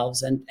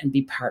themselves and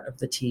be part of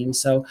the team.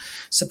 So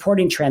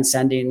supporting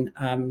Transcending,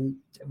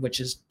 which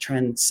is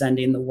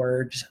transcending the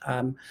word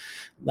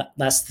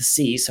less the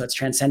C. So it's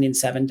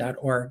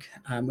transcending7.org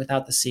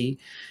without the C.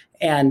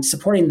 And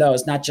supporting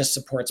those not just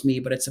supports me,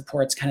 but it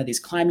supports kind of these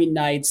climbing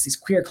nights, these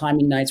queer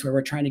climbing nights where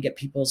we're trying to get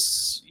people,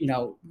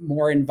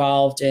 more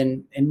involved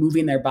in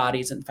moving their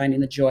bodies and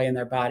finding the joy in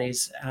their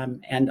bodies,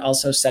 and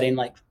also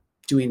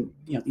doing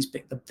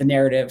the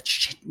narrative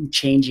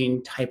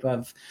changing type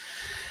of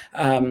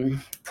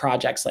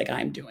projects like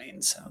I'm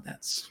doing. So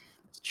that's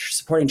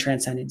supporting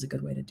Transcending is a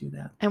good way to do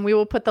that. And we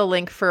will put the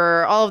link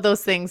for all of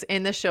those things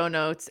in the show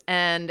notes.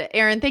 And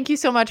Erin, thank you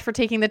so much for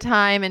taking the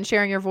time and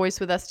sharing your voice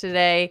with us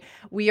today.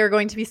 We are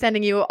going to be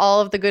sending you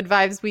all of the good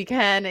vibes we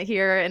can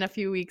here in a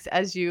few weeks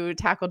as you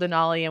tackle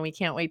Denali, and we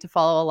can't wait to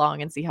follow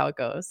along and see how it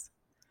goes.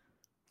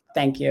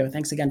 Thank you.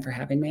 Thanks again for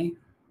having me.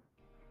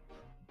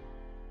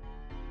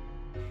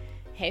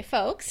 Hey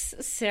folks,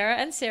 Sarah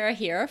and Sarah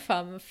here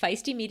from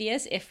Feisty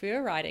Media's If We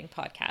Were Riding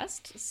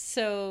podcast.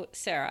 So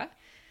Sarah,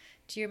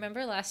 do you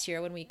remember last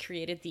year when we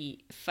created the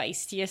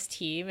feistiest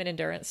team in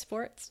endurance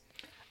sports?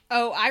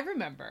 Oh, I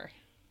remember.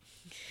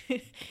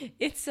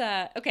 It's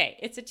a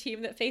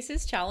team that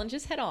faces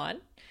challenges head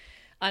on,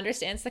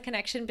 understands the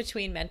connection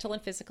between mental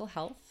and physical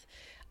health,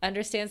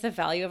 understands the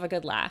value of a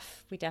good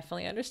laugh. We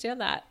definitely understand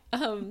that.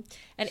 And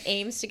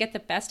aims to get the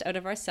best out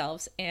of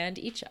ourselves and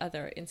each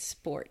other in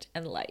sport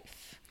and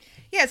life.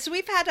 Yeah, so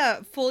we've had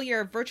a full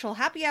year of virtual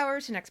happy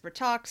hours and expert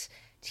talks,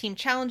 team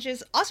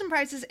challenges, awesome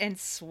prizes, and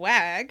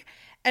swag.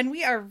 And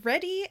we are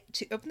ready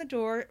to open the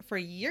door for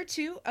year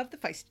 2 of the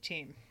Feisty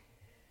team.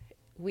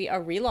 We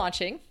are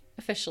relaunching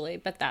officially,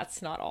 but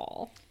that's not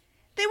all.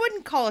 They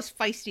wouldn't call us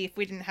feisty if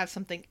we didn't have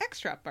something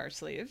extra up our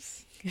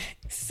sleeves.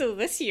 So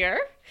this year,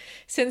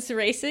 since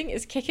racing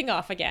is kicking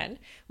off again,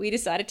 we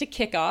decided to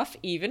kick off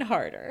even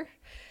harder.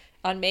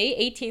 On May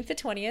 18th to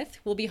 20th,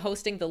 we'll be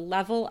hosting the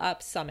Level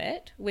Up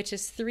Summit, which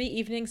is 3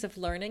 evenings of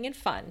learning and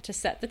fun to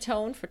set the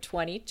tone for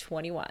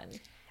 2021.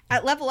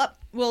 At Level Up,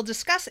 we'll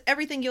discuss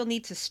everything you'll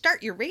need to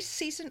start your race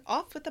season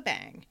off with a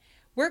bang.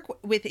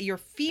 Work with your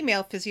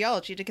female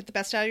physiology to get the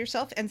best out of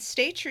yourself and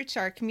stay true to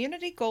our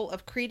community goal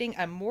of creating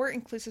a more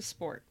inclusive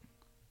sport.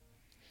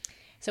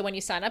 So when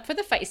you sign up for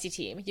the Feisty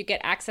team, you get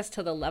access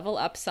to the Level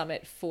Up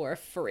Summit for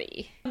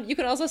free. You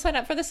can also sign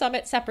up for the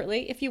Summit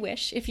separately if you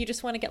wish, if you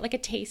just want to get like a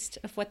taste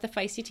of what the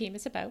Feisty team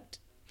is about.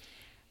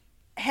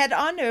 Head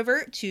on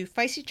over to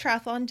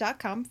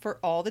feistytriathlon.com for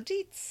all the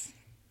deets.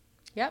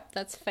 Yep,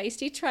 that's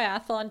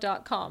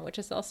feistytriathlon.com, which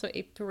is also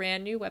a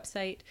brand new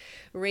website.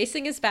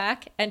 Racing is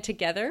back, and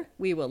together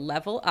we will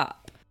level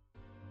up.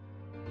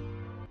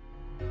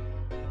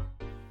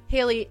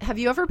 Haley, have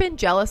you ever been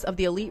jealous of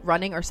the elite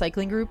running or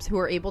cycling groups who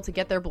are able to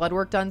get their blood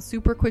work done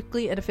super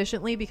quickly and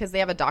efficiently because they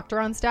have a doctor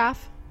on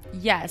staff?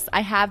 Yes, I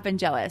have been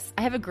jealous.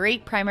 I have a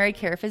great primary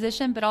care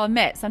physician, but I'll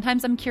admit,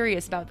 sometimes I'm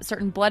curious about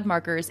certain blood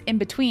markers in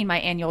between my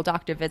annual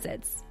doctor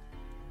visits.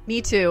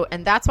 Me too,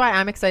 and that's why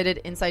I'm excited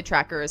Inside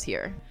Tracker is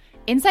here.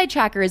 Inside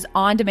Tracker is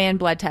on-demand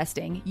blood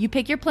testing. You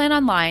pick your plan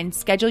online,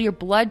 schedule your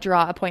blood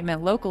draw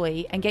appointment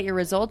locally, and get your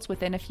results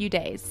within a few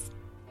days.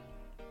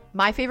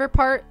 My favorite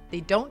part,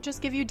 they don't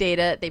just give you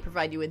data, they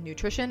provide you with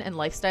nutrition and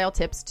lifestyle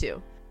tips too.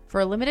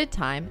 For a limited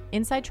time,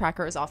 Inside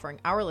Tracker is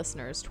offering our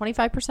listeners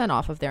 25%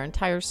 off of their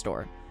entire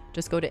store.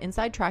 Just go to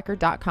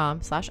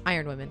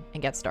insidetracker.com/ironwomen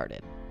and get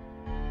started.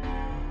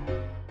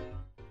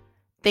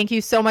 Thank you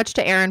so much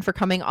to Erin for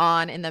coming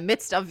on in the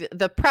midst of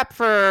the prep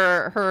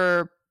for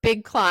her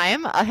big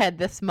climb ahead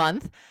this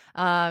month.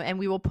 And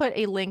we will put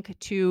a link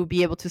to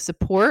be able to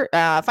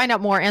find out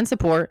more and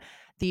support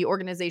the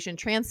organization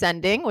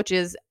Transcending, which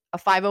is a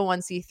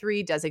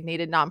 501c3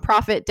 designated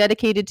nonprofit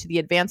dedicated to the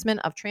advancement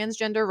of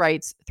transgender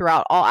rights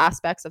throughout all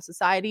aspects of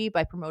society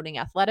by promoting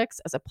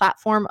athletics as a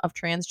platform of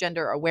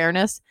transgender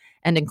awareness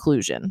and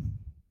inclusion.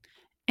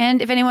 And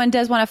if anyone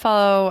does want to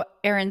follow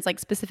Erin's like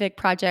specific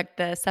project,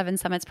 the 7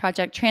 Summits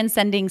project,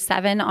 Transcending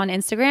 7 on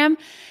Instagram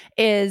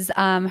is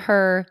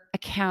her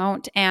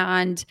account.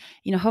 And,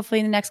 hopefully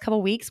in the next couple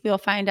of weeks, we'll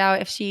find out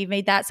if she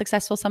made that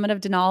successful summit of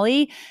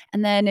Denali.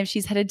 And then if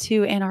she's headed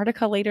to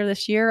Antarctica later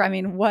this year,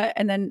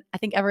 and then I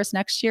think Everest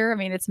next year.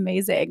 It's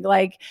amazing.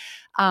 Like,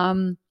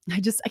 I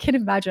can't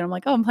imagine. I'm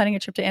like, I'm planning a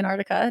trip to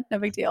Antarctica. No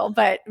big deal,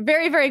 but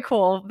very, very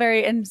cool.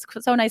 And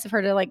so nice of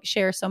her to like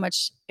share so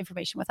much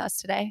information with us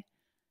today.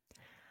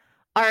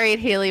 All right,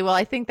 Haley. Well,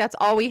 I think that's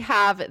all we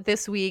have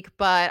this week,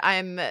 but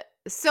I'm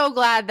so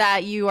glad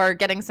that you are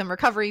getting some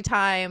recovery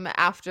time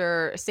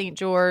after St.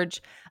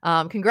 George.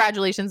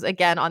 Congratulations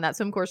again on that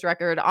swim course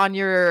record, on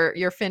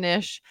your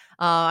finish.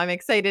 I'm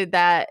excited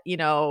that,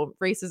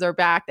 races are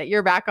back, that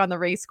you're back on the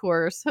race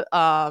course,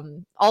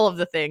 all of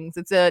the things.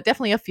 It's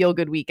definitely a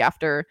feel-good week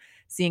after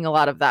seeing a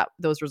lot of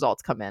those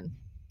results come in.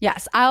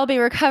 Yes, I'll be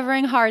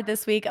recovering hard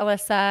this week,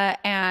 Alyssa,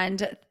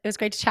 and it was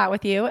great to chat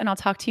with you, and I'll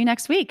talk to you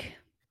next week.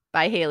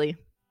 Bye, Haley.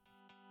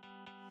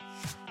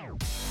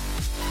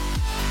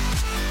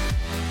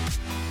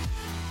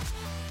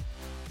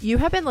 You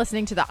have been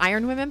listening to the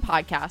Iron Women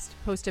podcast,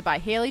 hosted by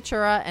Haley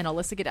Chura and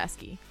Alyssa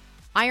Godesky.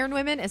 Iron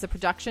Women is a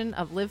production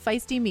of Live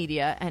Feisty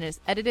Media and is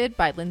edited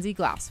by Lindsay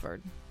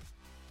Glassford.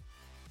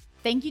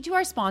 Thank you to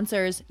our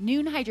sponsors,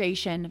 Noon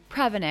Hydration,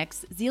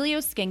 Prevenix, Zelio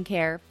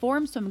Skincare,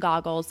 Form Swim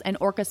Goggles, and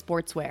Orca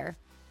Sportswear.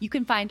 You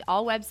can find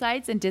all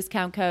websites and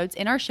discount codes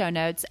in our show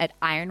notes at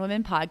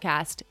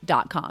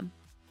ironwomenpodcast.com.